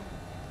 0,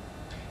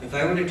 if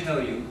I were to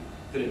tell you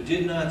that it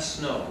did not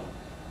snow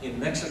in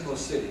Mexico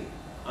City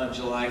on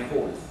July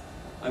 4th,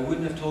 I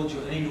wouldn't have told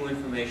you any new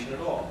information at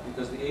all,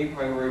 because the a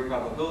priori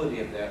probability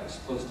of that was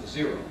close to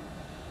 0.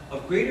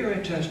 Of greater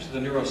interest to the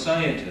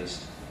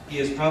neuroscientist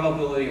is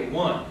probability of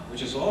 1,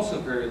 which is also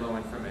very low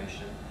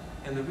information.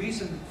 And the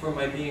reason for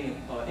my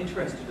being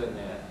interested in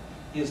that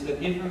is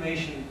that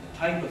information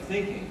type of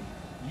thinking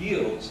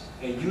yields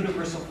a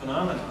universal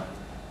phenomenon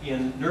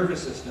in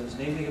nervous systems,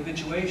 namely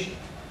habituation.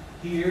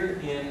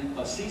 Here in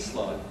a sea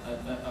slug,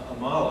 a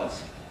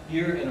mollusk,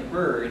 here in a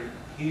bird,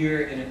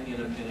 here in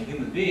a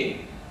human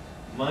being,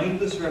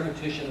 mindless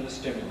repetition of a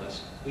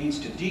stimulus leads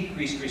to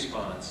decreased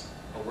response.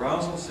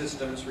 Arousal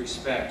systems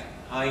respect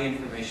high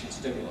information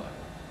stimuli.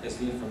 As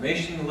the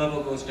information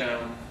level goes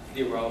down,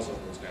 the arousal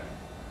goes down.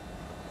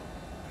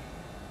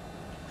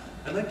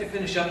 I'd like to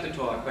finish up the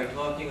talk by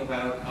talking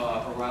about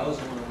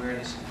arousal and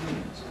awareness in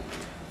humans.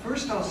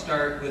 First, I'll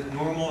start with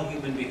normal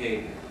human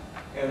behavior,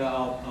 and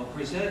I'll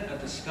present a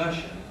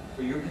discussion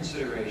for your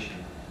consideration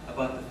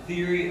about the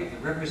theory of the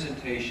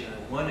representation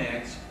of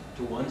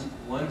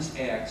one's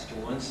acts to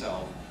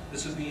oneself.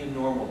 This would be in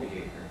normal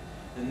behavior.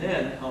 And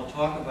then I'll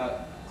talk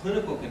about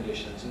clinical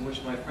conditions in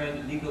which my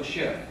friend Nico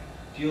Schiff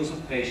deals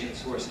with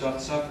patients who are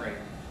suffering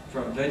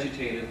from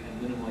vegetative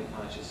and minimally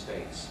conscious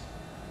states.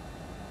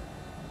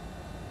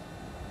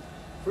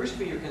 First,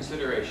 for your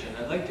consideration,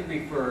 I'd like to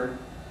refer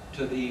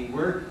to the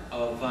work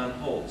of von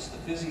Holtz, the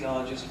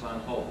physiologist von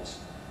Holtz,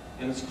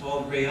 and it's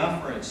called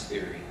reafference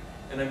theory.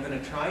 And I'm going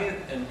to try it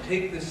and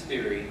take this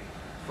theory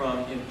from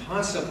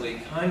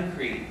impossibly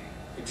concrete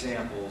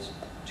examples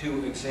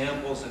to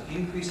examples of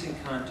increasing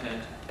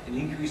content and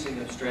increasing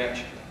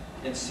abstraction,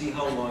 and see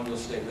how long you'll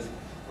stay with me,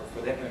 or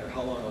for that matter,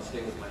 how long I'll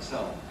stay with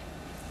myself.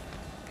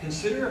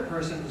 Consider a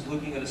person who's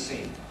looking at a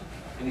scene,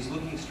 and he's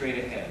looking straight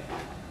ahead.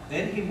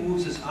 Then he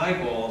moves his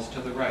eyeballs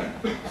to the right.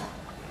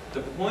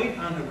 The point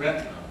on the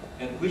retina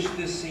at which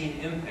this scene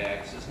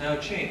impacts is now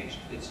changed.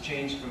 It's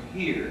changed from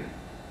here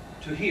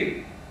to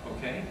here,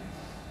 okay?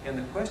 And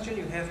the question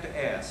you have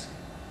to ask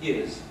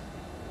is,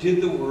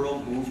 did the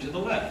world move to the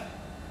left?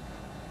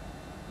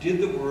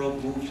 Did the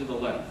world move to the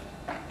left?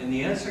 And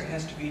the answer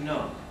has to be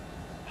no.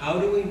 How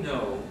do we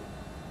know,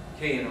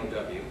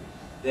 K-N-O-W,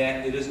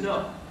 that it is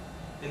no?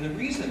 And the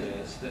reason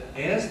is that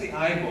as the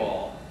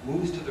eyeball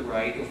moves to the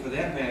right, or for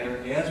that matter,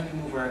 as we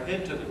move our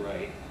head to the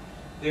right,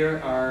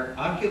 there are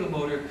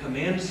oculomotor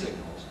command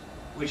signals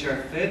which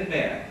are fed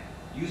back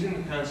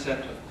using the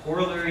concept of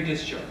corollary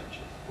discharge,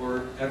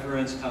 or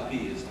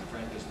Efferenz-Copie is the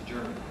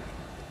German word.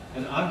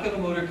 An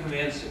oculomotor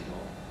command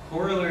signal,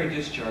 corollary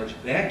discharge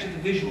back to the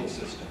visual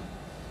system,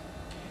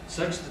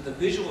 such that the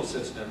visual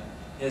system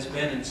has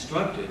been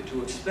instructed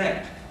to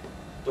expect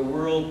the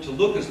world to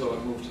look as though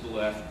it moved to the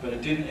left, but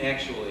it didn't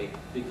actually,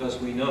 because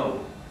we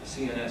know, the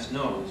CNS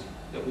knows,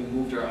 that we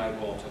moved our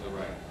eyeball to the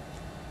right.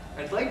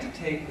 I'd like to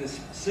take this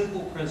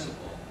simple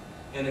principle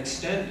and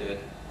extend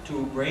it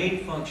to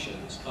brain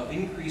functions of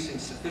increasing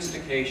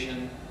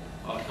sophistication,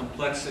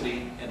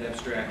 complexity, and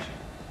abstraction.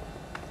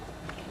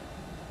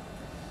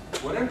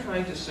 What I'm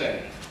trying to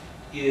say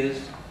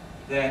is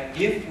that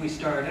if we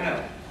start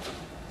out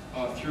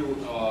through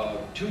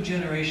 2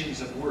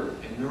 generations of work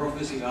in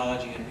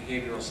neurophysiology and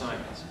behavioral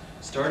science,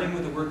 starting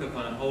with the work of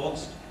von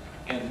Holtz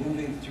and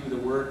moving through the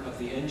work of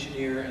the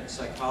engineer and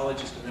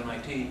psychologist at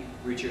MIT,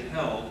 Richard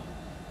Held,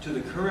 to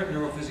the current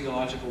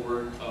neurophysiological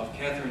work of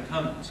Catherine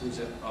Cummins, who's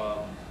at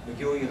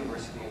McGill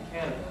University in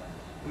Canada,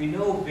 we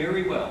know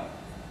very well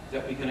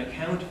that we can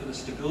account for the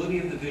stability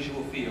of the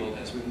visual field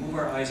as we move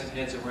our eyes and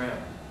heads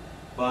around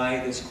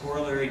by this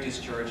corollary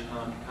discharge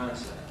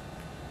concept.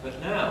 But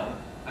now,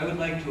 I would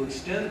like to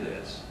extend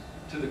this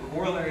to the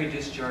corollary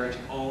discharge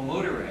of all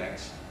motor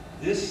acts.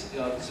 This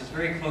is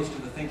very close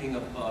to the thinking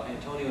of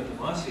Antonio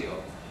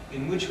Damasio,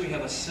 in which we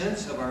have a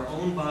sense of our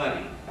own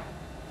body,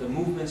 the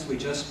movements we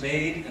just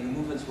made and the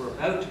movements we're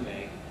about to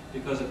make,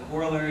 because of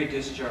corollary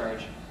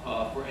discharge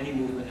for any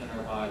movement in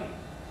our body.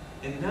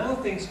 And now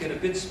things get a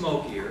bit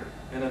smokier,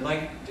 and I'd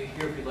like to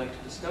hear if you'd like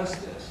to discuss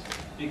this,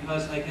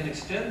 because I can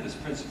extend this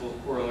principle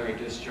of corollary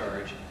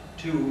discharge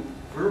to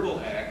verbal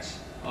acts,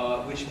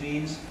 which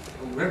means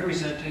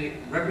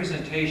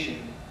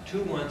representation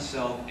to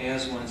oneself,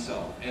 as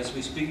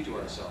we speak to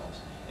ourselves.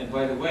 And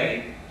by the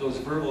way, those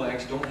verbal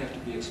acts don't have to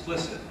be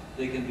explicit,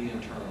 they can be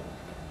internal.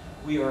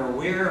 We are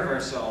aware of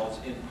ourselves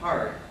in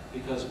part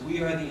because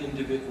we are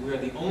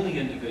the only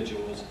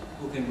individuals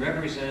who can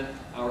represent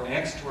our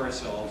acts to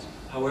ourselves,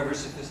 however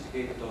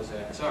sophisticated those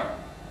acts are.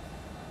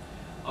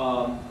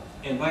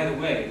 And by the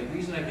way, the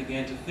reason I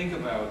began to think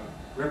about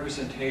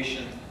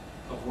representation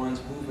of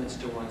one's movements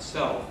to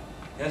oneself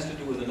has to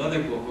do with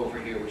another book over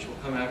here, which will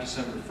come out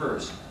December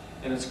 1st,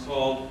 and it's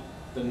called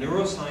The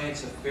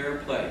Neuroscience of Fair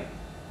Play,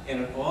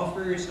 and it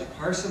offers a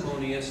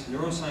parsimonious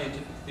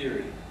neuroscientific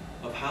theory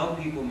of how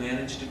people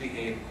manage to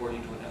behave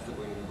according to an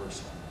ethical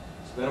universal.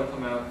 So that'll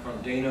come out from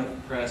Dana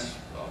Press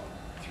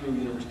through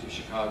University of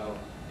Chicago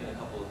in a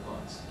couple of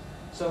months.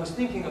 So I was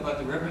thinking about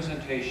the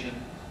representation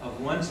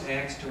of one's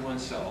acts to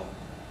oneself,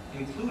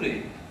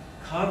 including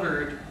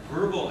covered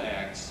verbal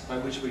acts by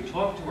which we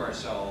talk to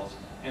ourselves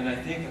and I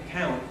think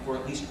account for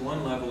at least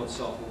one level of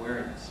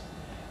self-awareness.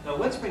 Now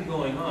what's been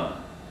going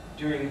on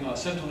during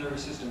central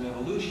nervous system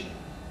evolution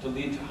to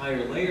lead to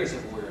higher layers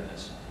of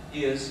awareness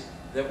is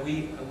that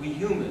we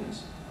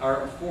humans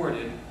are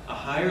afforded a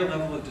higher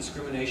level of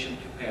discrimination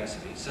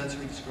capacity,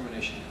 sensory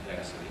discrimination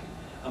capacity,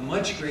 a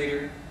much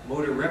greater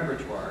motor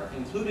repertoire,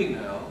 including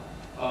now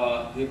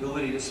the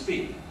ability to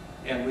speak.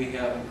 And we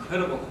have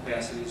incredible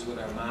capacities with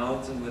our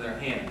mouths and with our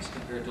hands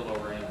compared to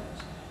lower animals,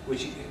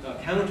 which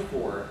account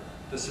for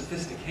the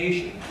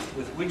sophistication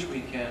with which we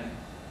can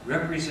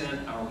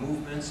represent our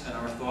movements and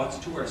our thoughts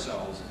to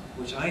ourselves,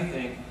 which I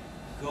think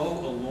go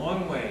a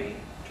long way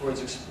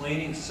towards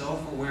explaining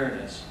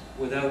self-awareness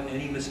without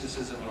any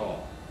mysticism at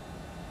all,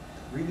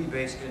 really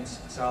based in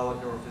solid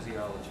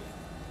neurophysiology.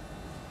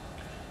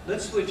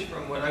 Let's switch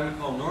from what I would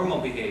call normal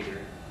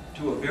behavior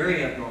to a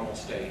very abnormal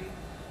state.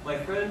 My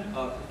friend,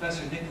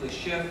 Professor Nicholas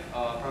Schiff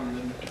from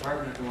the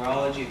Department of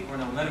Neurology at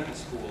Cornell Medical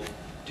School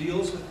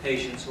deals with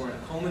patients who are in a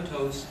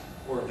comatose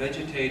or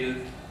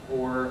vegetative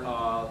or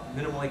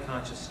minimally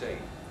conscious state.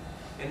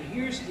 And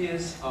here's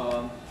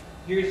Nico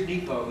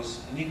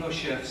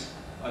Schiff's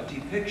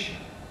depiction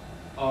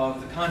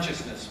of the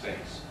consciousness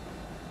space.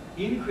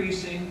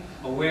 Increasing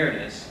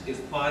awareness is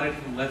plotted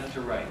from left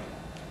to right.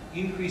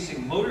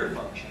 Increasing motor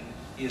function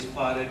is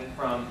plotted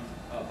from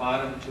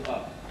bottom to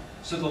up.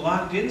 So the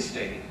locked-in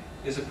state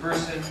is a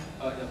person,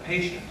 a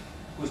patient,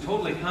 who is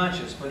totally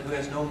conscious but who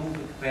has no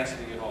movement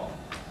capacity at all.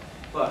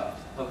 But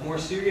of more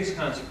serious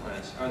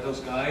consequence are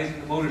those guys in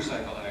the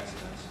motorcycle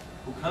accidents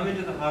who come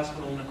into the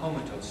hospital in a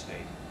comatose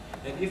state.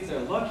 And if they're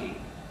lucky,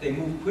 they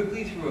move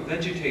quickly through a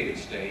vegetative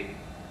state,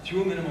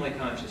 through a minimally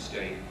conscious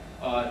state,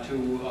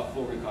 to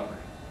full recovery.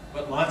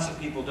 But lots of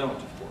people don't,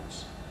 of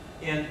course.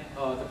 And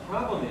the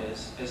problem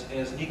is,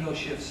 as Nico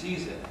Schiff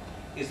sees it,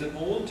 is that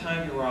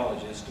old-time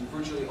neurologists in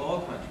virtually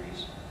all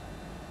countries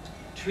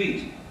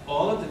treat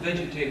all of the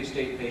vegetative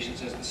state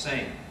patients as the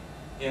same.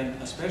 And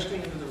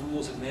especially under the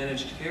rules of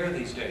managed care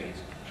these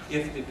days,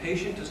 if the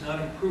patient does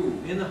not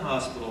improve in the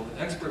hospital with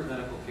expert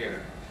medical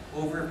care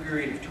over a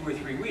period of 2 or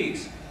 3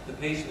 weeks, the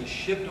patient is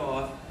shipped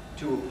off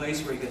to a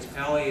place where he gets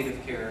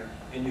palliative care,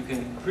 and you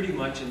can pretty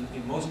much, in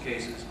most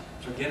cases,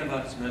 forget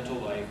about his mental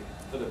life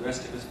for the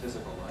rest of his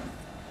physical life.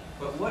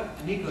 But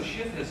what Nico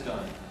Schiff has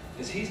done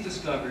is he's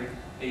discovered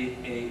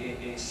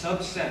a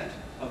subset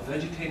of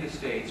vegetative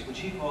states, which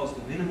he calls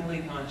the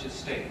minimally conscious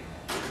state.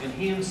 And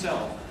he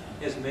himself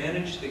has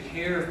managed the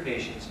care of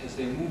patients as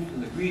they move from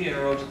the green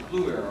arrow to the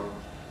blue arrow,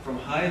 from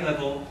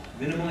high-level,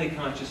 minimally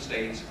conscious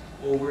states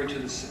over to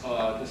the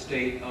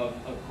state of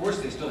course,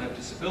 they still have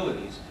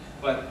disabilities,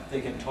 but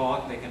they can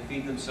talk, they can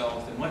feed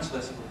themselves, they're much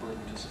less of a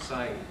burden to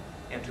society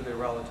and to their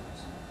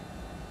relatives.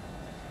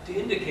 To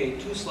indicate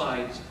 2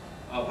 slides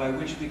by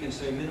which we can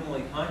say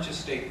minimally conscious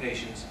state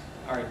patients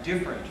are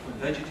different from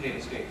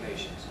vegetative state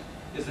patients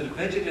is that a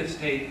vegetative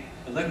state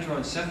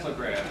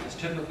electroencephalograph is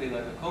typically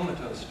like a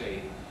comatose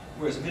state,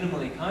 whereas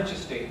minimally conscious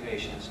state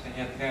patients can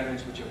have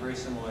patterns which are very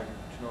similar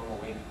to normal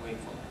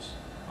wakefulness.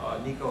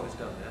 Nico has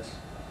done this.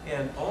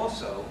 And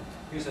also,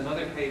 here's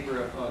another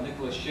paper of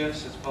Nicholas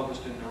Schiff's that's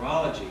published in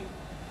Neurology.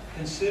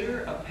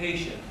 Consider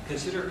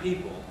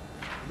people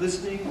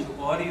listening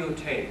to audio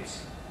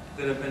tapes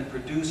that have been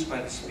produced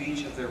by the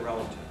speech of their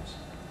relatives.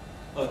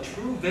 A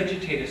true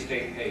vegetative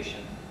state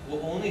patient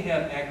will only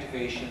have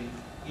activation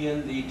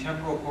in the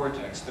temporal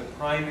cortex, the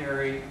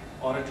primary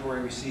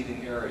auditory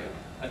receiving area.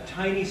 A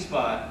tiny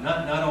spot,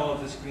 not all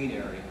of this green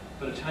area,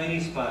 but a tiny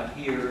spot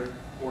here,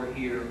 or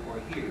here,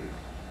 or here.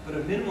 But a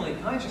minimally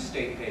conscious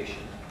state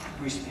patient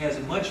has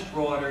a much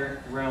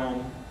broader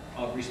realm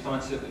of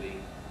responsivity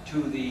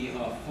to the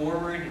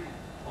forward,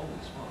 holy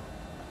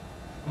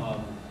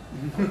smoke.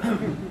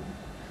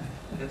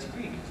 That's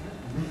green,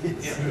 isn't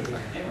it?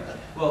 Yeah.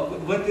 Well,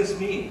 what this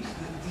means,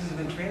 this has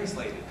been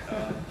translated.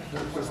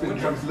 It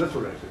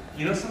transliterated.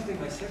 You know something?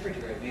 My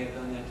secretary may have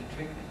done that to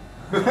trick me.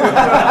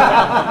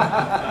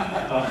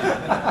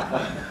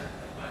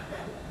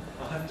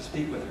 I'll have to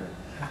speak with her.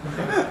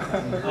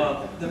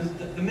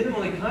 The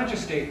minimally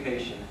conscious state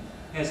patient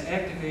has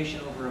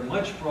activation over a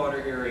much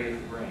broader area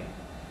of the brain.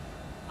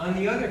 On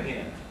the other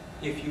hand,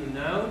 if you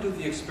now do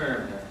the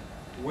experiment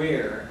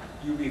where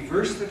you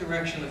reverse the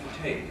direction of the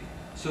tape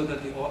so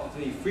that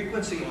the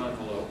frequency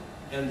envelope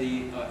and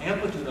the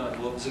amplitude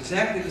envelope is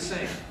exactly the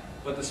same,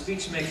 but the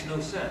speech makes no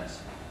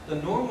sense, the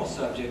normal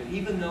subject,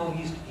 even though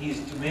he's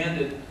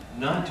demanded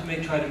not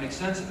to try to make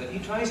sense of it, he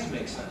tries to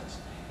make sense.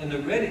 And the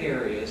red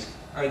areas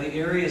are the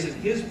areas in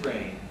his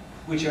brain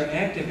which are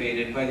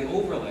activated by the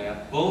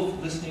overlap, both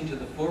listening to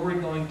the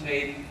forward-going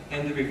tape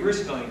and the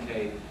reverse-going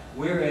tape,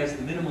 whereas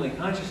the minimally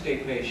conscious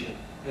state patient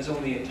has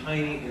only a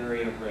tiny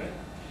area of red.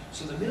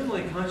 So the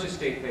minimally conscious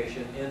state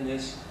patient in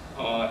this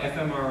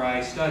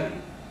fMRI study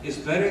is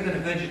better than a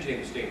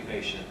vegetative state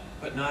patient,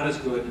 but not as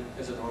good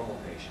as a normal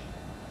patient.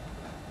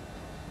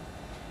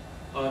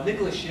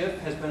 Nicholas Schiff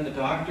has been the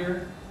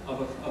doctor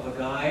of a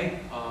guy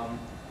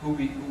who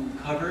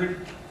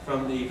recovered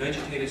from the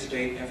vegetative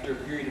state after a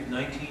period of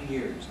 19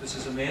 years. This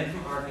is a man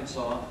from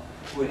Arkansas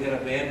who had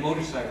a bad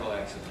motorcycle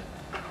accident.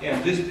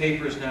 And this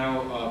paper is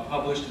now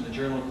published in the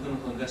Journal of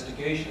Clinical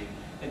Investigation.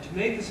 And to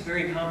make this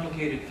very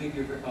complicated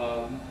figure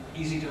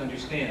easy to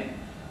understand,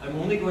 I'm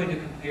only going to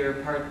compare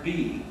part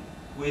B,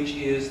 which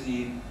is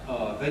the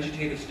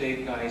vegetative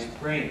state guy's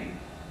brain,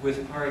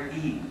 with part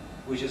E,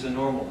 which is a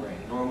normal brain,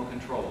 normal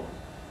control.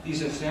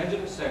 These are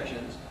sagittal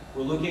sections.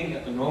 We're looking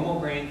at the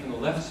normal brain from the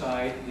left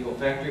side. The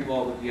olfactory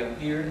bulb would be up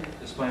here,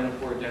 the spinal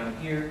cord down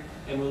here,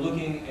 and we're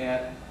looking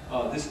at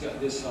this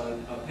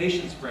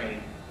patient's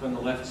brain from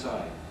the left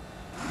side.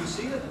 You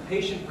see that the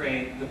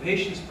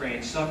patient's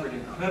brain suffered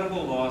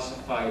incredible loss of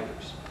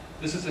fibers.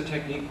 This is a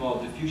technique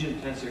called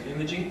diffusion tensor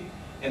imaging,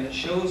 and it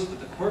shows that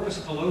the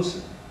corpus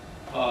callosum,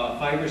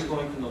 fibers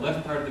going from the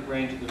left part of the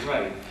brain to the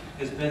right,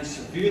 has been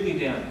severely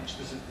damaged.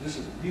 This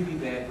is really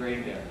bad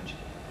brain damage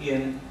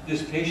in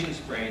this patient's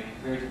brain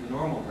compared to the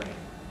normal brain.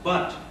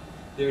 But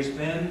there's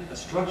been a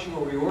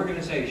structural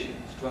reorganization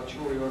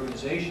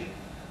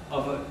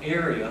of an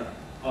area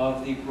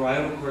of the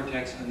parietal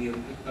cortex and the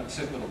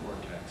occipital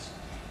cortex.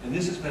 And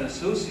this has been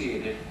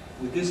associated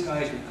with this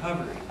guy's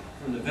recovery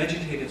from the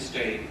vegetative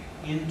state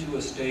into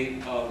a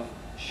state of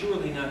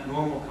surely not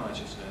normal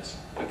consciousness,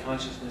 but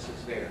consciousness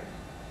is there.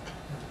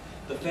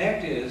 The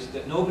fact is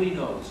that nobody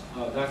knows,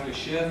 Dr.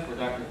 Schiff or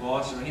Dr.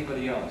 Voss or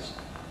anybody else,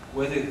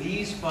 whether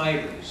these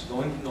fibers,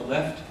 going from the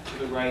left to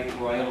the right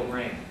parietal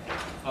brain,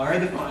 are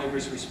the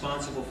fibers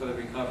responsible for the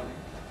recovery.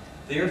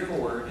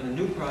 Therefore, in a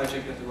new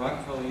project at the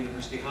Rockefeller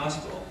University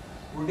Hospital,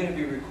 we're going to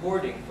be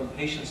recording from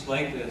patients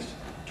like this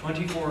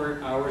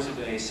 24 hours a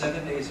day,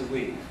 7 days a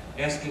week,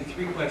 asking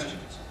 3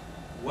 questions.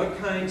 What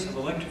kinds of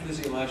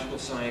electrophysiological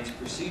signs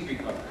precede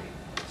recovery?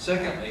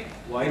 Secondly,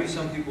 why do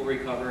some people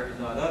recover and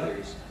not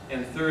others?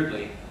 And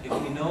thirdly, if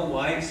we know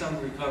why some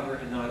recover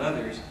and not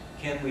others,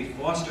 can we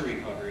foster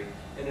recovery?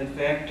 And in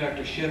fact,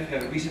 Dr. Schiff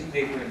had a recent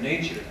paper in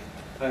Nature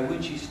by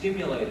which he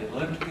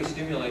electrically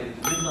stimulated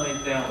the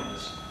midline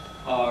thalamus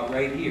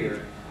right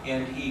here,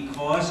 and he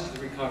caused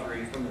the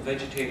recovery from a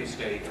vegetative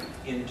state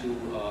into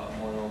a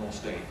more normal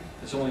state.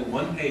 There's only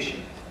one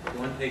patient.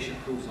 One patient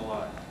proves a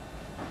lot.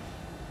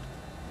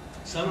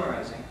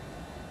 Summarizing,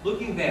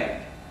 looking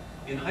back,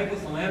 in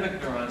hypothalamic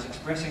neurons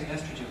expressing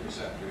estrogen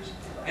receptors,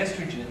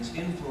 estrogens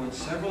influence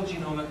several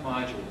genomic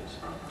modules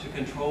to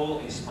control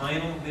a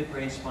spinal,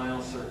 midbrain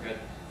spinal circuit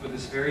for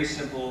this very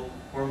simple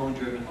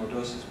hormone-driven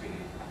lordosis behavior.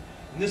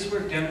 And this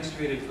work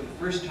demonstrated for the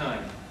first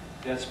time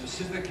that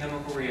specific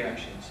chemical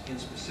reactions in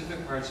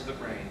specific parts of the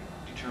brain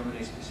determine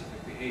a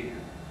specific behavior.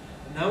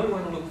 And now we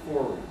want to look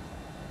forward.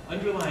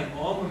 Underlying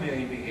all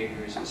mammalian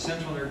behaviors is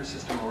central nervous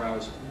system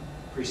arousal.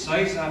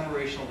 Precise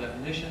operational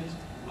definitions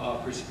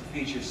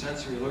feature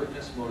sensory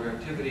alertness, motor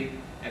activity,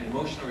 and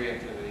emotional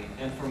reactivity.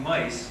 And for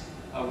mice,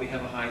 we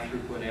have a high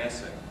throughput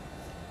assay.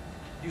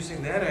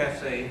 Using that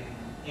assay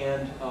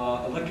and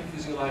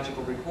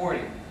electrophysiological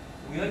recording,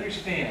 we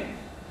understand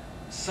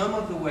some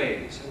of the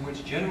ways in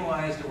which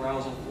generalized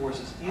arousal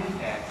forces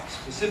impact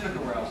specific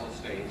arousal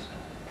states.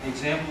 The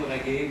example that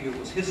I gave you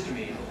was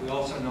histamine, but we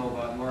also know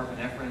about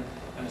norepinephrine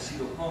and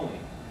acetylcholine.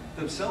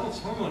 Themselves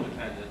hormone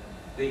dependent,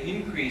 they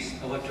increase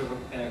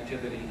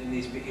electroactivity in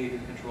these behavior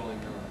controlling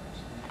neurons.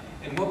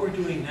 And what we're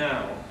doing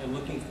now and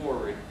looking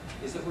forward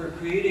is that we're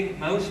creating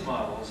mouse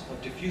models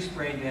of diffuse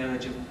brain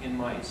damage in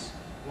mice.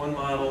 One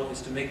model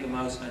is to make the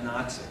mouse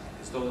anoxic,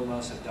 as though the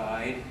mouse had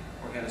died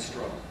or had a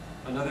stroke.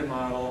 Another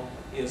model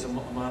is a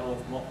model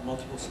of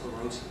multiple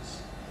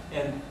sclerosis.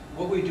 And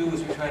what we do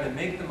is we try to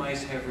make the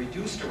mice have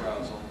reduced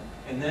arousal,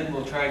 and then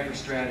we'll try for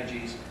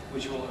strategies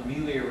which will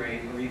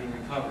ameliorate or even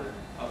recover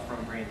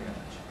from brain damage.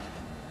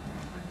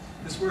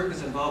 This work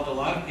has involved a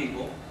lot of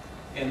people,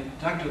 and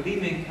Dr. Li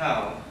Ming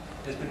Kao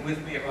has been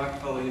with me at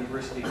Rockefeller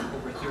University for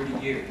over 30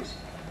 years.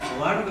 A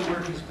lot of the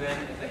work has been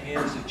at the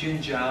hands of Jin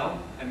Zhao,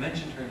 I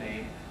mentioned her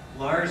name.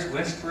 Lars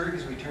Westberg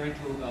has returned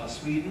to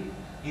Sweden.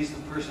 He's the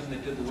person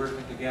that did the work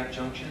at the gap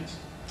junctions.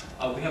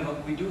 We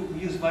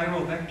use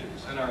viral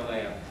vectors in our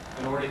lab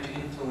in order to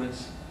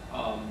influence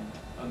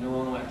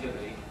neuronal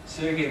activity.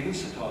 Sergei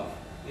Musatov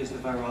is the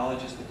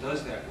virologist that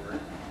does that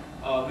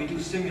work. We do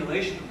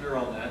simulation of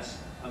neural nets.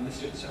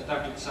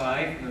 Dr.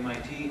 Tsai from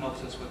MIT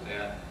helps us with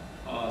that.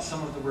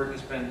 Some of the work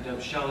has been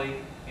Deb Shelley,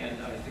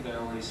 and I think I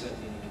already said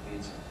Nina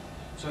DePizza.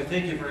 So I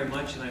thank you very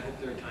much, and I hope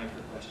there are time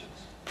for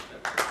questions.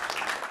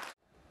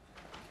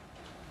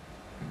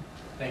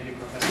 Thank you,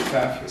 Professor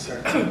Pfaff. We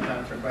certainly have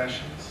time for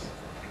questions.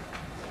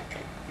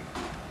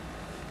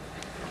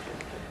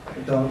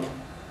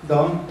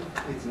 Don,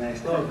 it's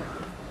nice talk.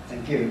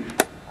 Thank you.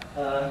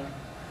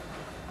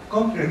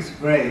 Complex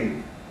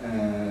brain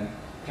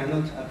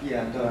cannot appear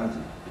at once.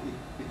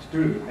 It's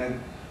true,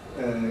 and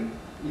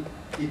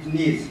it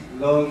needs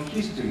long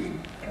history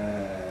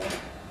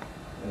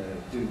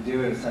to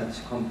develop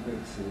such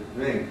complex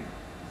brain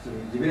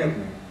through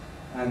development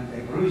and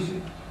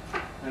evolution.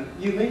 And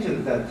you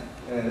mentioned that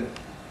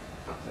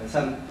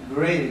some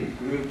brain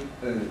group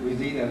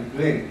within a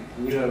brain,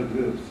 neural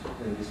groups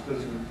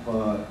responsible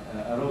for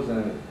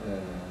arousal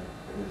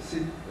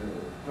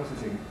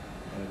processing,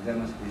 there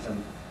must be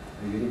some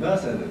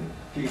universal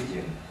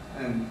feature.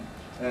 And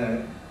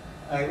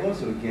I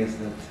also guess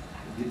that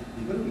the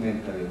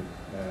developmental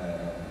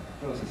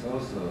process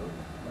also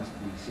must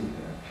be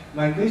similar.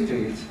 My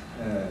question is,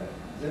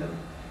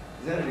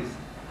 there is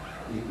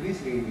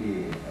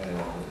increasingly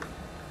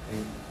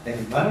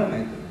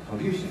environmental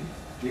pollution,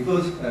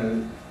 because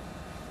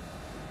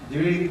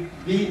during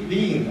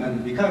being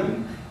and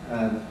becoming,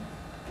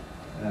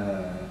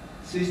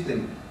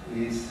 system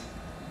is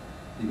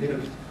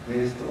developed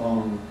based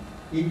on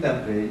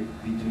interplay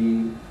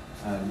between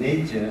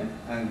nature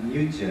and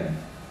nurture.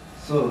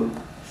 So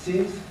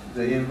since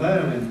the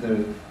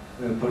environmental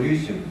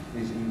pollution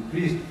is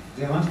increased,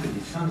 there must be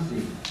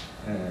something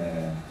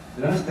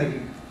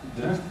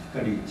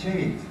drastically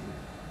changed,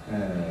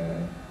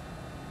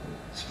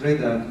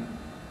 spread out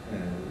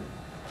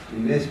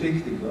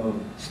irrespective of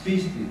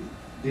species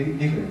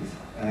difference.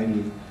 I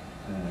mean,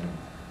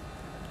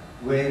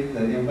 when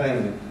the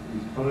environment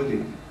is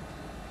polluted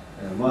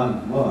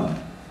more,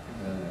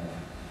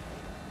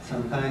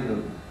 some kind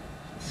of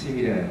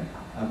similar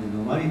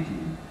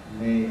abnormality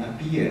may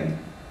appear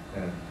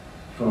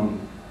from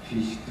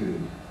fish to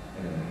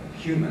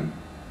human.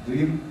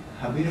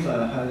 Have you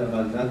ever heard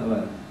about that,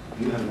 or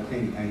do you have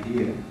any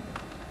idea?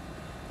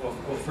 Well,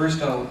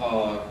 first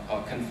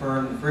I'll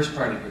confirm the first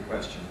part of your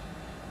question.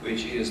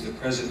 which is the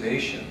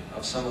preservation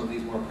of some of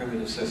these more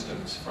primitive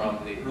systems from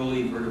the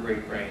early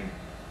vertebrate brain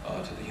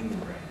to the human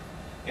brain.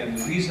 And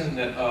the reason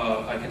that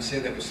I can say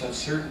that with such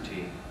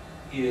certainty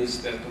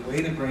is that the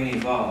way the brain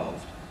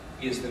evolved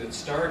is that it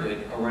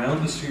started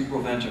around the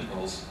cerebral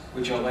ventricles,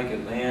 which are like a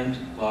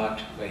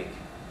landlocked lake.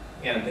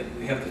 And that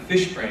we have the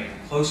fish brain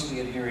closely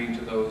adhering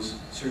to those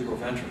cerebral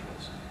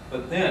ventricles.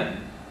 But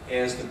then,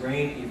 as the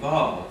brain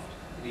evolved,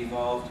 it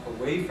evolved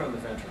away from the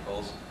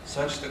ventricles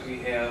such that we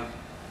have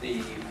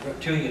the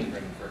reptilian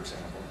brain, for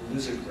example, the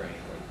lizard brain,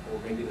 or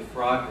maybe the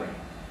frog brain,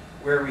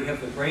 where we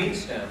have the brain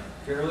stem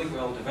fairly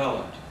well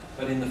developed.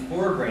 But in the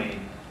forebrain,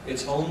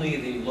 it's only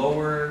the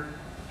lower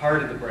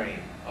part of the brain,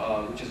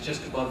 which is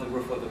just above the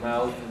roof of the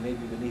mouth and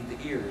maybe beneath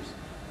the ears,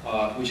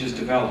 which is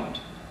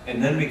developed.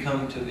 And then we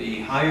come to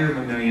the higher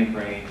mammalian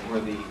brain, or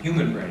the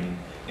human brain,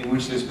 in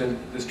which there's been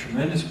this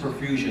tremendous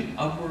profusion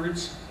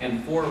upwards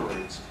and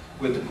forwards,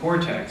 with the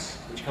cortex,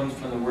 which comes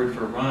from the word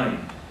for rind,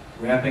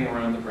 wrapping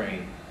around the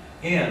brain.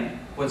 And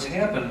what's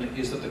happened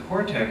is that the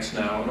cortex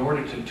now, in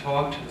order to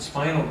talk to the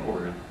spinal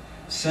cord,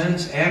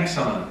 sends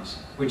axons,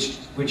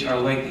 which are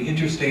like the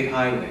interstate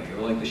highway,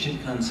 or like the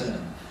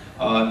Shinkansen,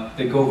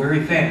 that go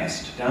very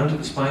fast down to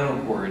the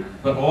spinal cord,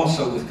 but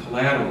also with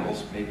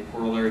collaterals, maybe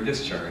corollary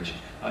discharge,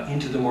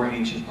 into the more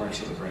ancient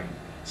parts of the brain.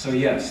 So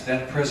yes,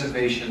 that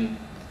preservation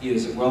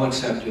is a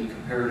well-accepted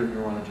comparative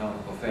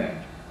neuroanatomical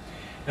fact.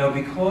 Now,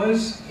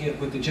 because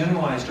with the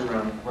generalized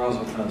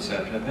arousal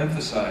concept, I've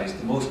emphasized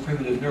the most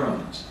primitive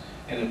neurons.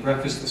 And at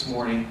breakfast this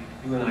morning,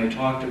 you and I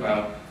talked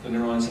about the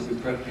neurons that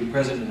would be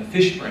present in a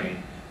fish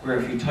brain, where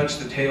if you touch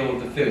the tail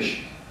of the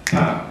fish,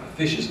 pow, the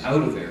fish is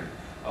out of there.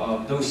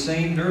 Those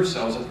same nerve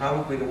cells are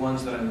probably the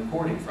ones that I'm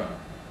recording from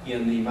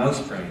in the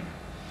mouse brain.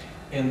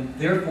 And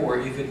therefore,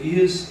 if it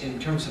is, in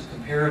terms of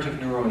comparative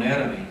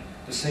neuroanatomy,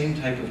 the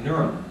same type of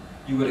neuron,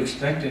 you would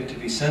expect it to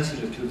be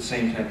sensitive to the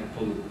same type of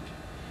pollutant.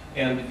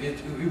 And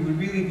it would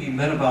really be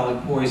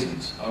metabolic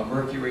poisons,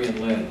 mercury and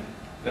lead,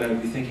 that I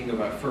would be thinking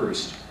about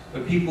first.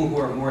 But people who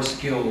are more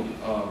skilled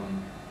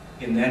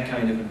in that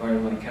kind of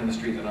environmental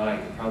chemistry than I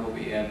can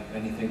probably add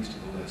many things to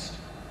the list.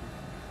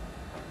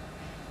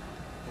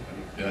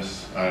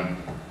 Yes, I'm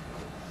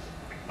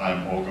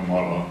Åke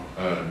Moller,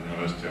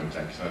 University of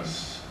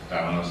Texas,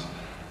 Dallas.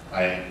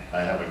 I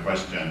have a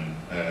question.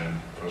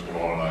 First of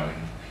all, I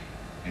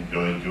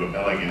enjoyed your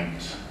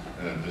elegant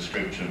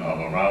description of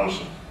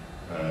arousal.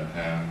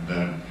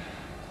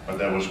 But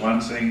there was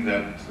one thing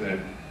that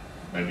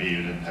maybe you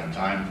didn't have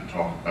time to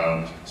talk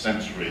about,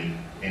 sensory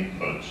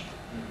inputs.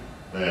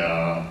 There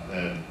are,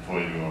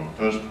 for your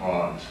first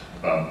part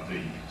about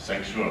the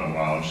sexual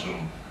arousal,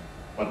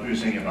 what do you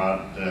think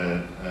about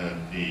the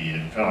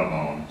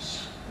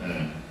pheromones,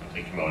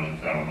 particularly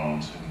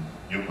pheromones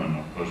in human?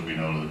 Of course, we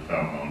know that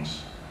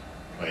pheromones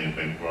play a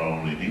big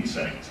role in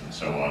insects and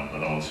so on,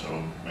 but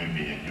also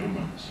maybe in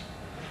humans.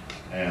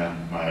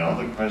 And my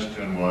other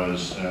question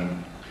was,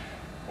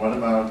 what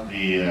about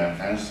the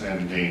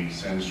ascending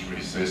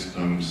sensory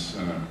systems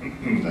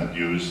that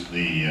use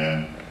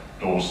the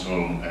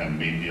dorsal and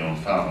medial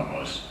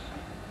thalamus?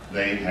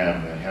 They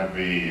have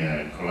heavy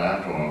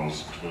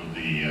collaterals to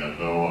the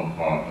lower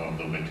part of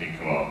the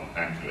reticular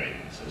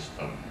actuating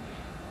system,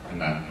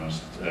 and that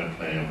must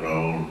play a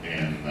role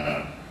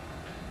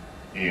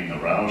in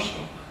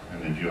arousal.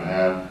 And if you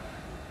have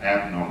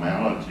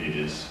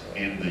abnormalities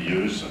in the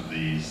use of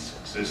these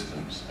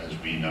systems, as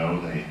we know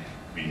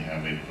we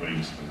have it, for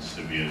instance,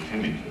 severe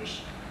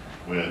tinnitus,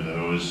 where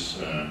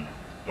those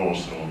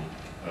dorsal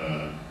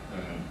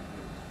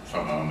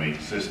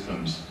thalamic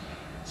systems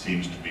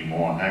seems to be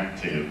more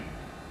active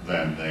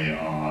than they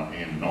are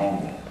in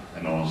normal,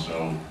 and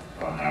also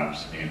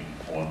perhaps in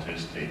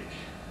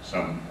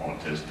some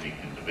autistic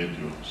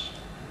individuals.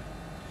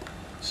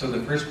 So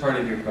the first part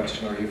of your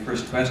question, or your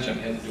first question,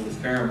 had to do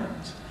with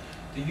pheromones.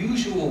 The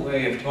usual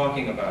way of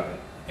talking about it,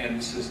 and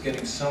this is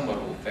getting somewhat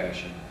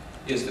old-fashioned,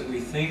 is that we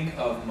think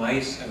of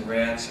mice and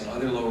rats and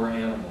other lower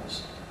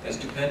animals as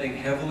depending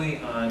heavily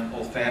on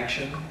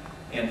olfaction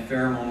and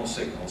pheromonal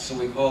signals. So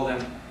we call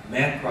them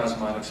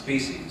macrosmotic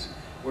species,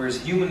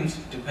 whereas humans,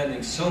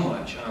 depending so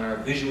much on our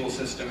visual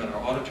system and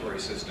our auditory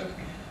system,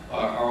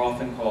 are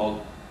often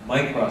called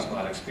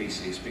microsmotic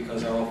species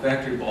because our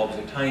olfactory bulbs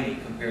are tiny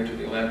compared to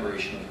the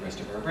elaboration of the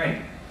rest of our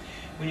brain.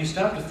 When you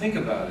stop to think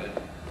about it,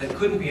 that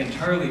couldn't be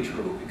entirely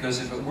true, because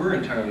if it were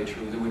entirely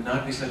true, there would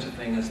not be such a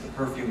thing as the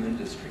perfume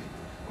industry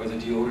or the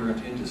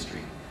deodorant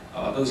industry.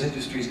 Those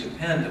industries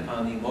depend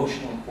upon the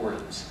emotional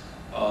importance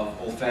of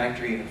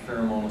olfactory and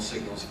pheromonal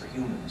signals for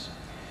humans.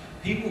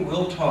 People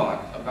will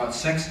talk about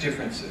sex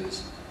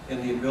differences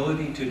in the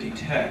ability to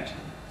detect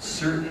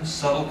certain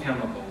subtle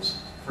chemicals.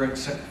 For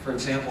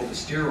example, the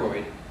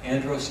steroid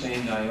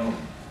androstenedione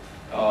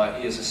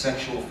is a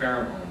sexual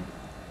pheromone.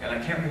 And I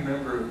can't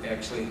remember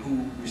actually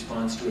who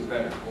responds to it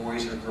better,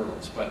 boys or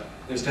girls, but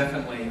there's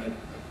definitely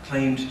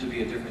claimed to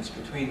be a difference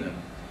between them.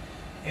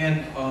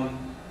 And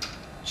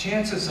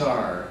chances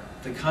are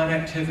the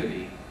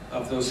connectivity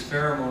of those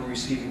pheromone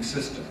receiving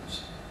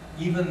systems,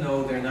 even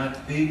though they're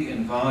not big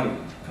in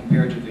volume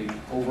compared to the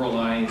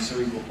overlying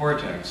cerebral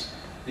cortex,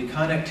 the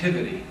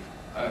connectivity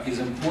is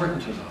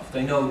important enough.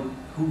 They know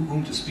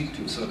whom to speak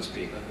to, so to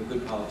speak, like a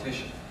good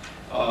politician.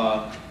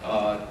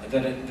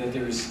 That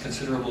there is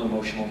considerable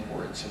emotional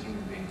importance in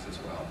human beings as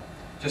well.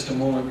 Just a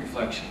moment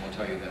reflection will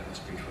tell you that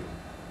must be true.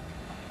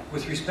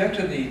 With respect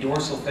to the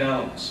dorsal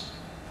thalamus,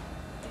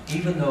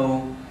 even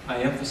though I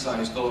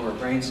emphasize the lower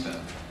brainstem,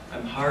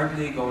 I'm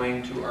hardly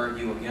going to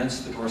argue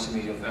against the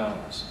dorsal-medial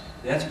thalamus.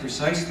 That's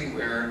precisely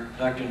where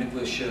Dr.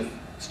 Nicholas Schiff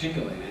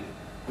stimulated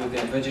with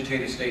that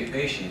vegetative state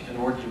patient in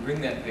order to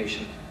bring that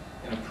patient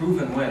in a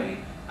proven way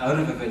out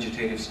of a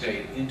vegetative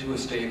state into a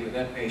state where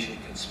that patient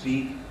can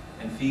speak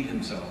and feed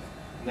himself.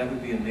 And that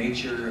would be in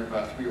Nature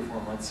about 3 or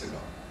 4 months ago.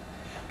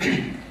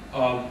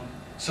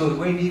 So the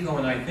way Nico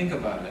and I think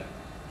about it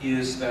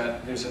is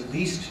that there's at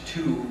least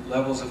 2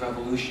 levels of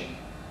evolution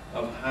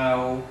of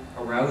how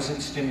arousing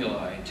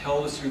stimuli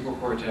tell the cerebral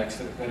cortex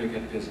that it better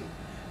get busy.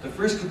 The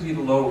first would be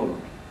the low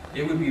road.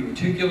 It would be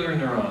reticular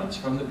neurons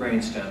from the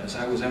brainstem, as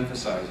I was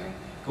emphasizing,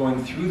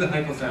 going through the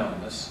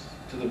hypothalamus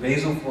to the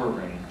basal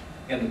forebrain,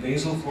 and the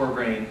basal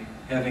forebrain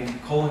having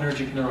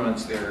cholinergic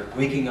neurons there,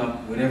 waking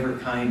up whatever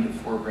kind of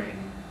forebrain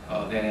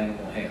that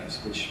animal has,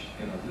 which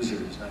in a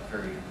lizard is not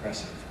very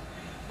impressive.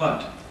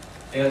 But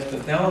as the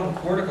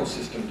thalamocortical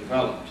system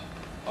developed,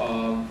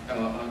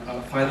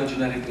 a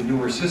phylogenetically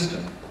newer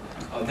system,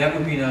 that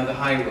would be now the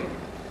high road.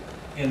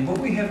 And what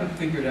we haven't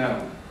figured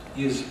out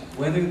is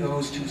whether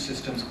those 2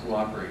 systems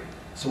cooperate.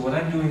 So what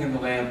I'm doing in the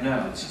lab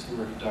now, this is the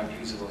work of Dr.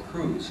 Isabel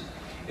Cruz,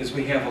 is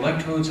we have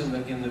electrodes in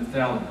the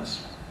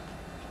thalamus,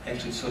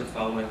 actually sort of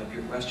following up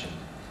your question,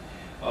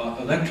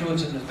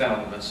 electrodes in the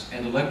thalamus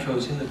and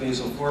electrodes in the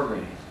basal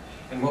forebrain.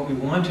 And what we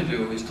want to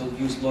do is to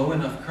use low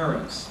enough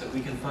currents that we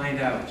can find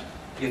out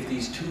if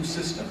these 2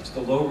 systems,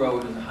 the low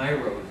road and the high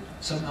road,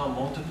 somehow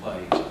multiply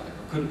each other,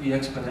 or could it be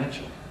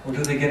exponential? Or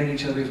do they get in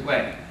each other's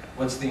way?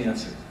 What's the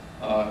answer?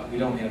 We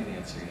don't have the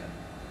answer yet.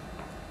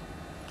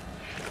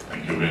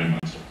 Thank you very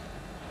much.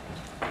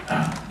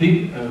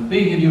 Being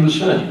a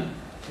neurosurgeon,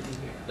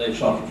 Dave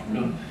Sartre from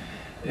Lund,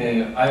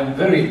 I'm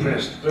very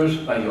impressed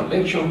both by your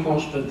lecture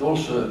course, but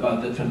also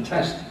about the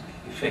fantastic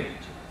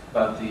effect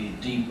about the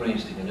deep brain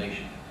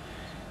stimulation.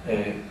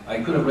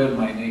 I could have read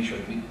my Nature a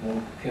bit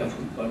more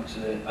carefully, but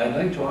I'd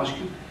like to ask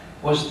you,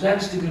 was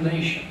that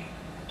stimulation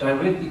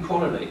directly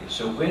correlated?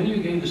 So when you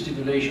gave the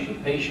stimulation, the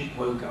patient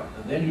woke up,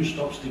 and then you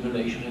stopped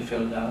stimulation and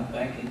fell down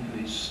back into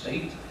his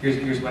state?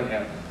 Here's what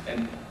happened.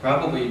 And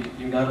probably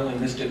you not only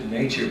missed it in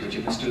Nature, but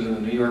you missed it in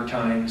the New York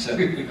Times,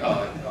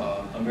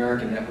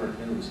 American Network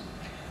News.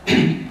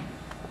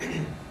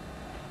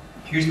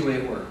 Here's the way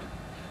it worked.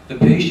 The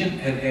patient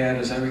had had,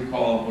 as I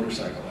recall, a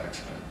motorcycle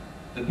accident.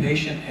 The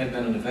patient had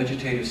been in a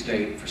vegetative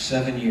state for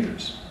 7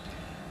 years.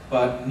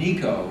 But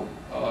Nico,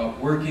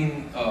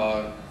 working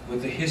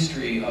with the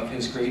history of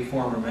his great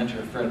former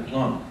mentor, Fred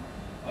Plum,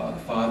 the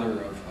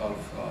father of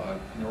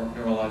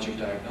neurologic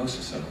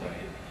diagnosis in a way,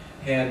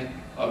 had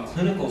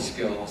clinical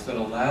skills that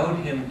allowed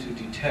him to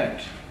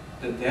detect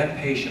that that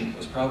patient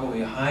was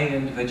probably a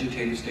high-end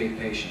vegetative state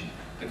patient,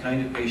 the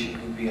kind of patient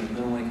who would be in a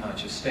minimally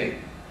conscious state.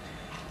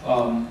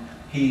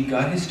 He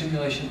got his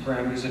stimulation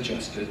parameters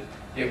adjusted.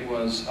 It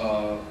was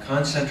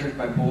concentric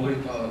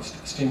bipolar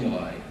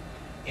stimuli,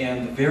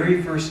 and the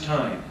very first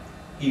time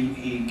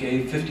he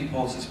gave 50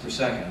 pulses per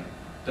second,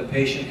 the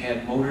patient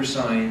had motor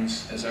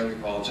signs, as I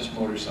recall, just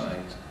motor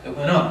signs, that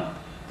went up.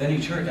 Then he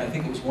turned, I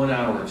think it was 1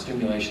 hour of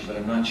stimulation, but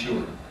I'm not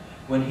sure.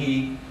 When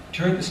he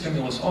turned the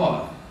stimulus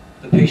off,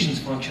 the patient's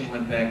function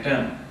went back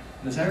down.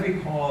 And as I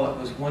recall, it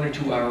was 1 or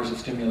 2 hours of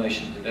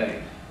stimulation per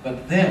day.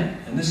 But then,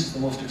 and this is the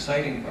most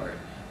exciting part,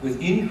 with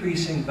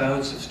increasing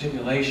bouts of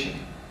stimulation,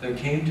 there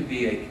came to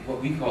be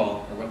what we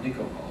call, or what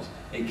Nico calls,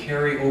 a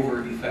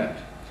carryover effect.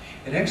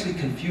 It actually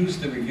confused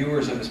the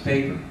reviewers of his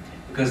paper,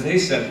 because they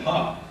said,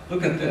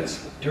 look at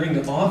this. During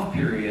the off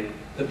period,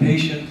 the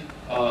patient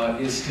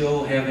is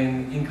still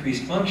having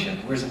increased function,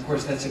 whereas of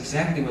course that's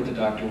exactly what the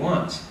doctor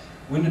wants.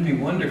 Wouldn't it be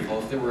wonderful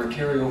if there were a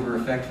carryover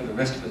effect for the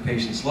rest of the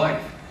patient's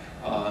life?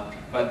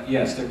 But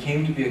yes, there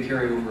came to be a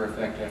carryover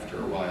effect after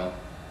a while,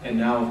 and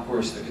now of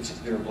course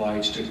they're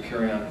obliged to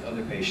carry on with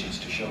other patients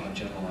to show how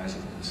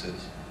generalizable this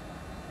is.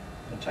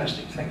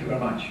 Fantastic, thank you very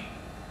much.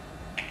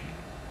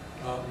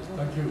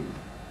 Thank you.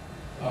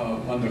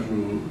 Wonderful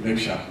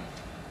lecture.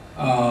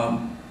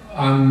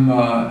 I'm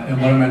an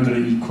environmental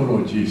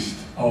ecologist,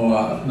 or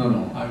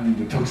I'm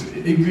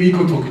the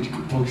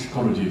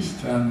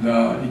eco-toxicologist, and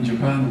in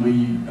Japan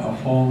we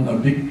formed a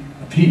big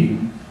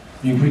team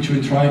in which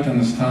we try to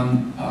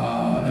understand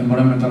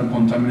environmental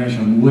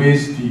contamination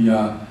with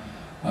the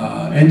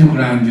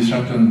endocrine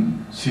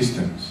disruption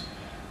systems.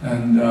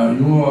 And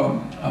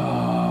your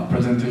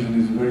presentation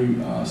is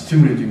very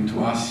stimulating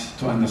to us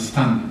to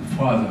understand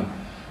further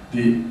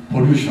the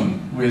pollution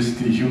with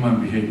the human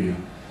behavior.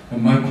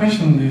 And my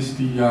question is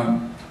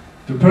the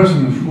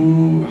person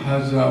who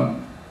has a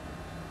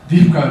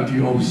difficulty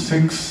of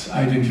sex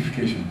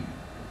identification.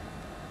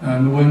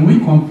 And when we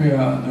compare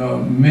the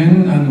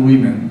men and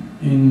women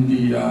in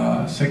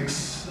the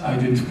sex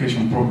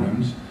identification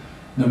problems,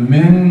 the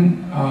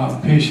men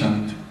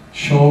patient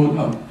showed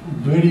a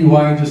very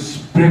wide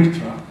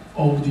spectrum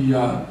of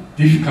the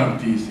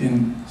difficulties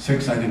in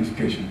sex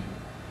identification.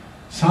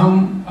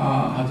 Some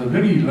has a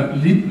very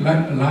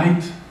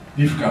light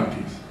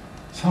difficulties.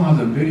 Some has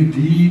a very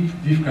deep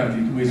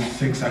difficulty with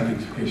sex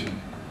identification.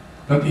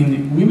 But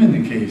in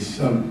women's case,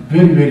 a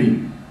very, very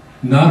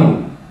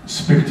narrow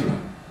spectrum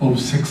of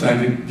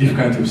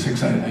difficulty of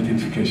sex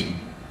identification.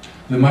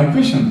 My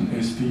question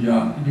is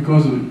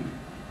because of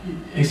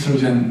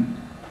estrogen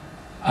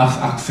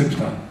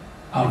acceptor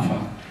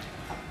alpha,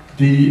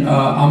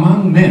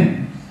 among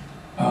men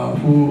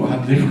who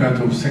have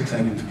difficulty of sex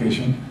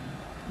identification,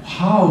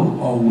 how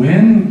or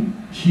when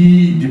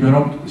he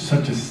developed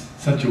such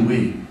a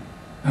way,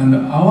 and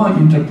our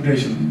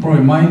interpretation,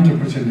 probably my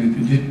interpretation,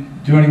 is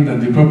during the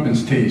development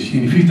stage,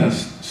 in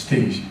fetus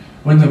stage,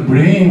 when the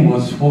brain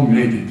was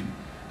formulated,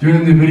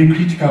 during the very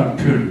critical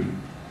period,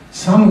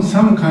 some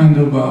kind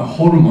of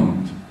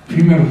hormone,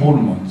 female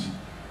hormones,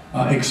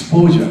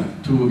 exposure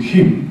to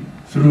him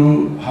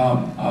through her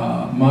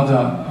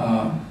mother,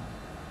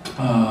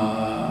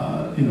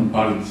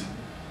 bodies.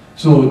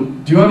 So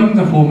during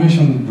the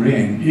formation of the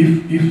brain,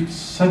 if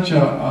such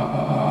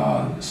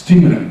a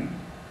stimuli,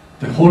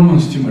 the hormone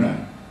stimuli,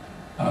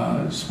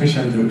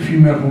 especially the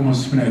female hormone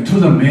stimuli to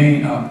the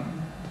main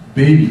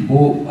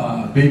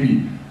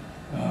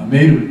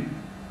male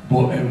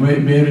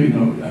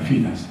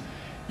fetus,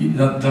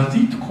 does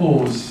it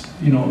cause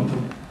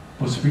the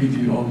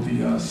possibility of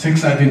the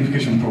sex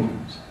identification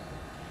problems?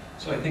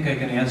 So I think I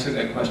can answer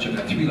that question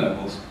at 3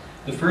 levels.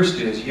 The first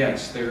is,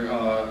 yes, there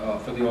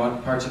for the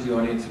parts of the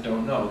audience that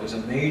don't know, there's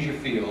a major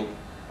field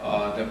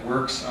that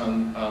works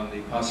on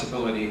the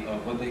possibility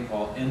of what they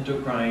call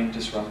endocrine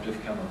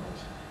disruptive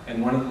chemicals.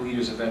 And one of the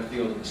leaders of that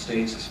field in the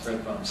States is Fred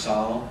von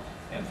Saal,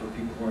 and for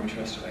people who are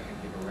interested, I can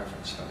give a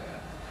reference for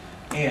that.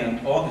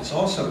 And it's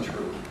also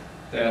true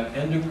that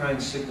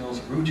endocrine signals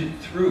routed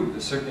through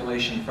the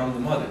circulation from the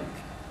mother,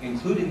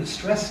 including the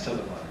stress to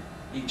the mother.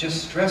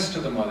 Just stress to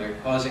the mother,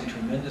 causing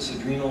tremendous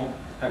adrenal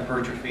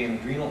hypertrophy and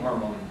adrenal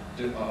hormone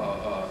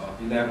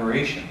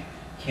elaboration,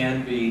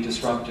 can be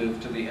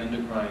disruptive to the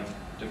endocrine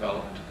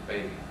development of the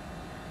baby.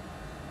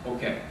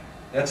 Okay,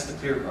 that's the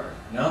clear part.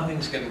 Now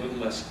things get a little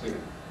less clear.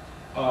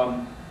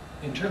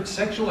 In terms of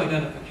sexual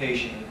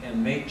identification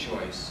and mate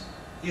choice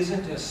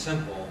isn't as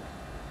simple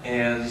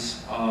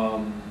as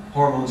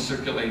hormones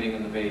circulating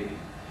in the baby.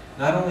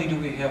 Not only do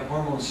we have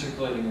hormones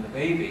circulating in the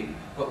baby,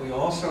 but we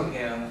also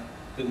have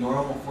the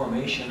normal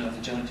formation of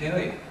the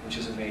genitalia, which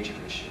is a major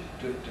issue.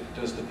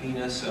 Does the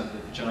penis and the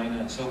vagina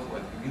and so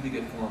forth really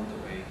get formed the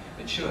way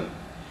it should?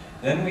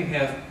 Then we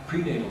have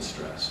prenatal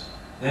stress.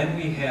 Then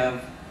we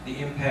have the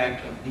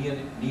impact of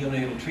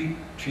neonatal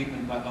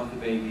treatment of the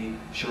baby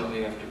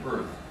shortly after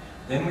birth.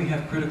 Then we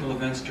have critical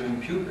events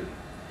during puberty.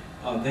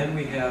 Then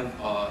we have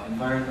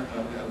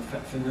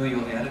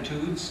familial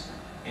attitudes,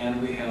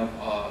 and we have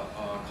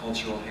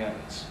cultural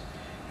habits.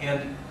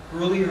 And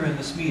earlier in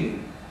this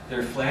meeting,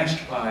 there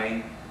flashed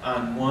by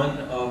on one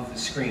of the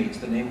screens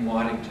the name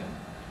Waddington.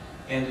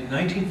 And in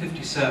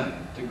 1957,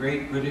 the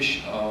great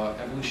British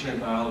evolutionary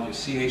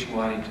biologist C.H.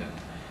 Waddington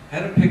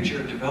had a picture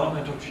of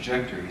developmental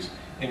trajectories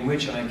in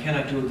which, and I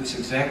cannot do this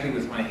exactly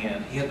with my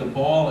hand, he had the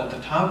ball at the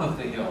top of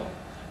the hill,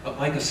 but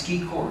like a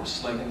ski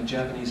course, like in the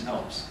Japanese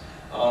Alps.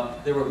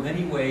 There were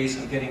many ways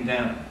of getting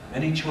down,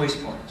 many choice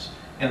points.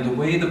 And the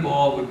way the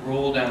ball would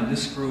roll down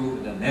this groove,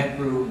 and then that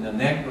groove, and then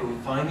that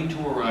groove, finally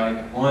to arrive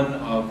at one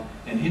of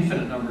an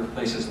infinite number of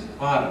places at the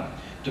bottom,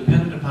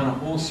 depended upon a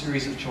whole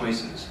series of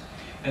choices.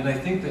 And I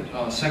think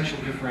that sexual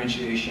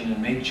differentiation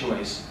and mate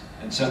choice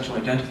and sexual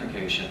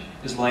identification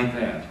is like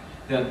that.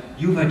 That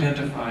you've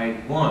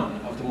identified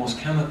one of the most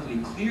chemically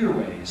clear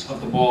ways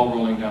of the ball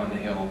rolling down the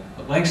hill,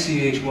 but like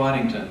C.H.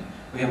 Waddington,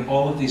 we have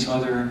all of these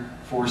other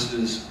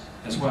forces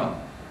as well.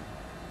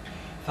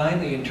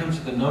 Finally, in terms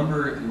of the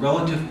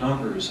relative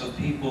numbers of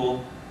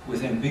people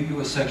with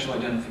ambiguous sexual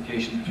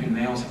identification between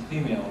males and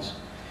females,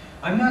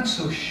 I'm not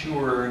so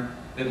sure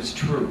that it's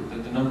true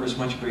that the number is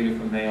much greater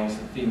for males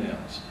than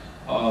females.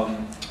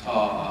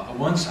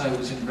 Once I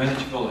was in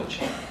Greenwich Village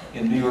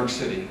in New York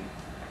City,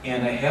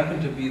 and I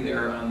happened to be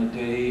there on the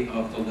day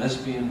of the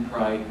Lesbian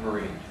Pride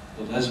Parade,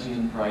 the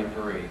Lesbian Pride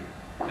Parade.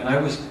 And I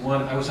was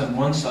on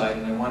one side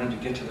and I wanted to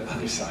get to the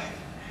other side.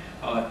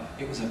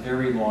 It was a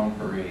very long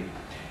parade.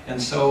 And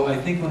so I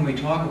think when we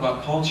talk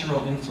about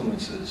cultural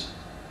influences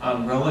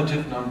on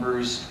relative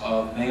numbers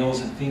of males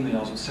and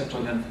females with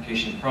sexual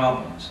identification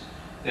problems,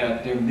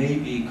 that there may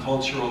be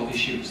cultural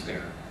issues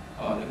there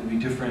that would be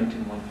different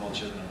in one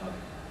culture than another.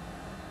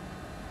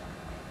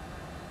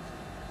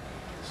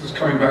 This is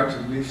coming back to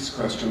Leif's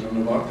question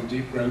and about the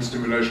deep brain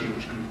stimulation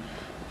which can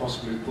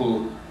possibly pull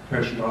the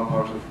patient up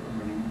out of a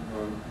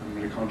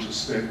really conscious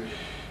state.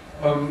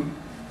 Do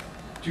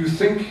you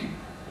think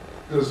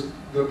there's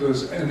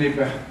any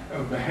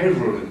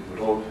behavioral input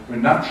or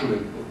natural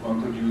input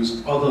one could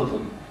use other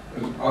than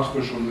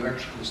artificial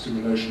electrical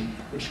stimulation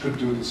which could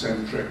do the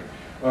same trick?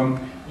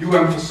 You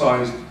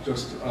emphasized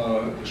just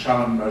the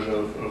Shannon measure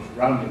of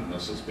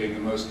randomness as being the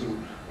most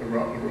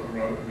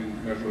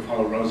measure of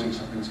how arousing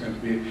something is going to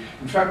be.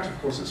 In fact,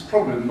 of course, it's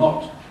probably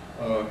not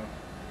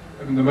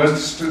I mean, the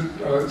most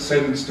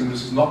salient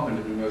stimulus is not going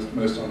to be the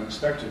most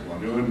unexpected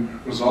one. Your own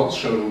results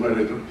show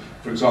already that,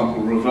 for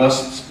example,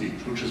 reversed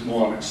speech, which is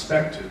more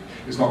unexpected,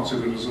 is not so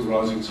good as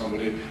arousing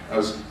somebody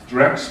as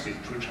direct speech,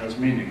 which has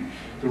meaning.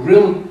 The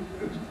real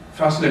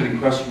fascinating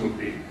question would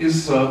be,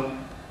 is there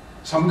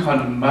some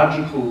kind of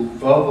magical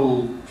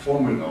verbal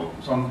formula,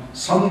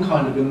 some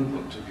kind of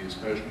input to these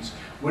patients,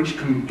 which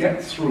can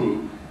get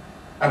through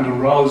and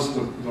arouse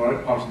the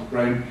right part of the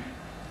brain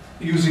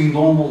using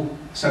normal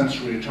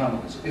sensory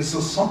channels? Is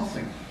there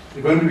something,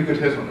 if only we could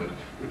hit on it,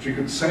 which we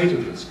could say to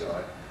this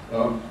guy,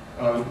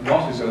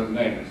 not his own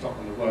name, it's not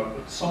going to work,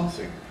 but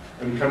something,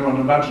 and can one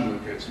imagine a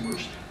case in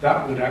which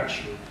that would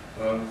actually,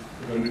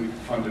 if only we could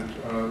find it,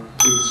 do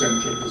the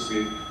same trick as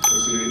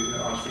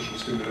the artificial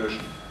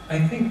stimulation? I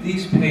think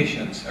these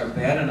patients are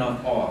bad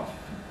enough off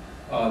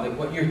that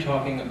what you're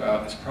talking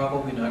about is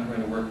probably not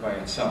going to work by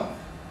itself.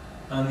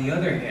 On the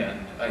other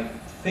hand, I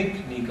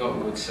think Nico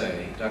would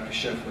say, Dr.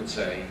 Schiff would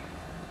say,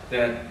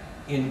 that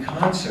in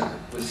concert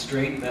with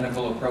straight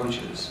medical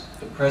approaches,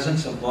 the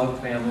presence of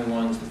loved family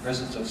ones, the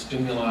presence of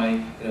stimuli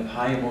that have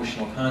high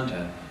emotional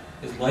content,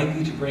 is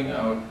likely to bring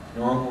out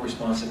normal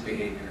responsive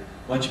behavior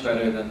much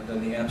better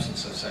than the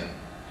absence of same.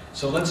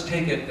 So let's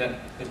take it that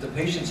if the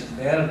patient's in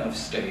bad enough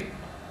state,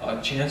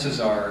 chances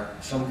are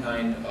some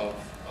kind of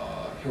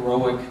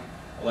heroic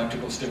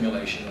electrical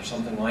stimulation or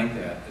something like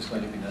that is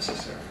going to be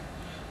necessary.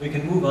 We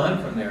can move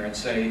on from there and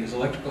say, is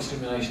electrical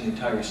stimulation the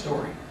entire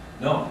story?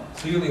 No.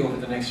 Clearly over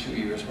the next few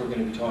years we're going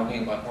to be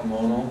talking about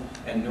hormonal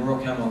and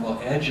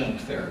neurochemical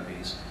adjunct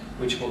therapies,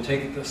 which will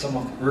take some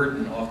of the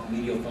burden off the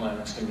medial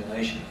thalamic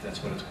stimulation, if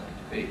that's what it's going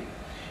to be.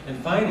 And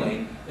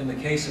finally, in the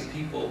case of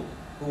people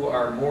who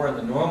are more in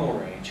the normal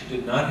range, who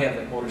did not have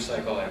that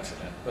motorcycle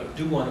accident, but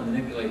do want to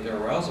manipulate their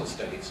arousal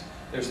states,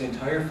 there's the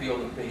entire field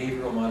of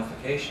behavioral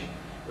modification,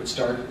 which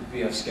started with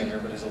B.F. Skinner,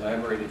 but has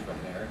elaborated from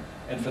there.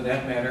 And for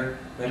that matter,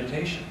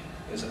 meditation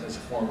is a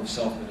form of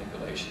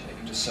self-manipulation,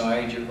 that you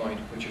decide you're going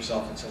to put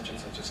yourself in such and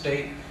such a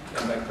state,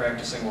 and by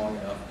practicing long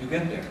enough, you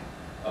get there.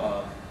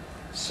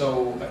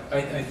 So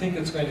I think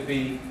it's going to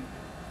be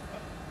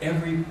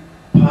every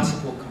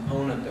possible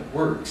component that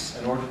works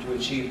in order to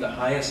achieve the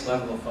highest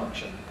level of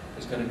function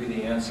is going to be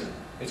the answer.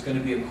 It's going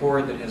to be a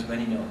chord that has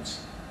many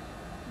notes.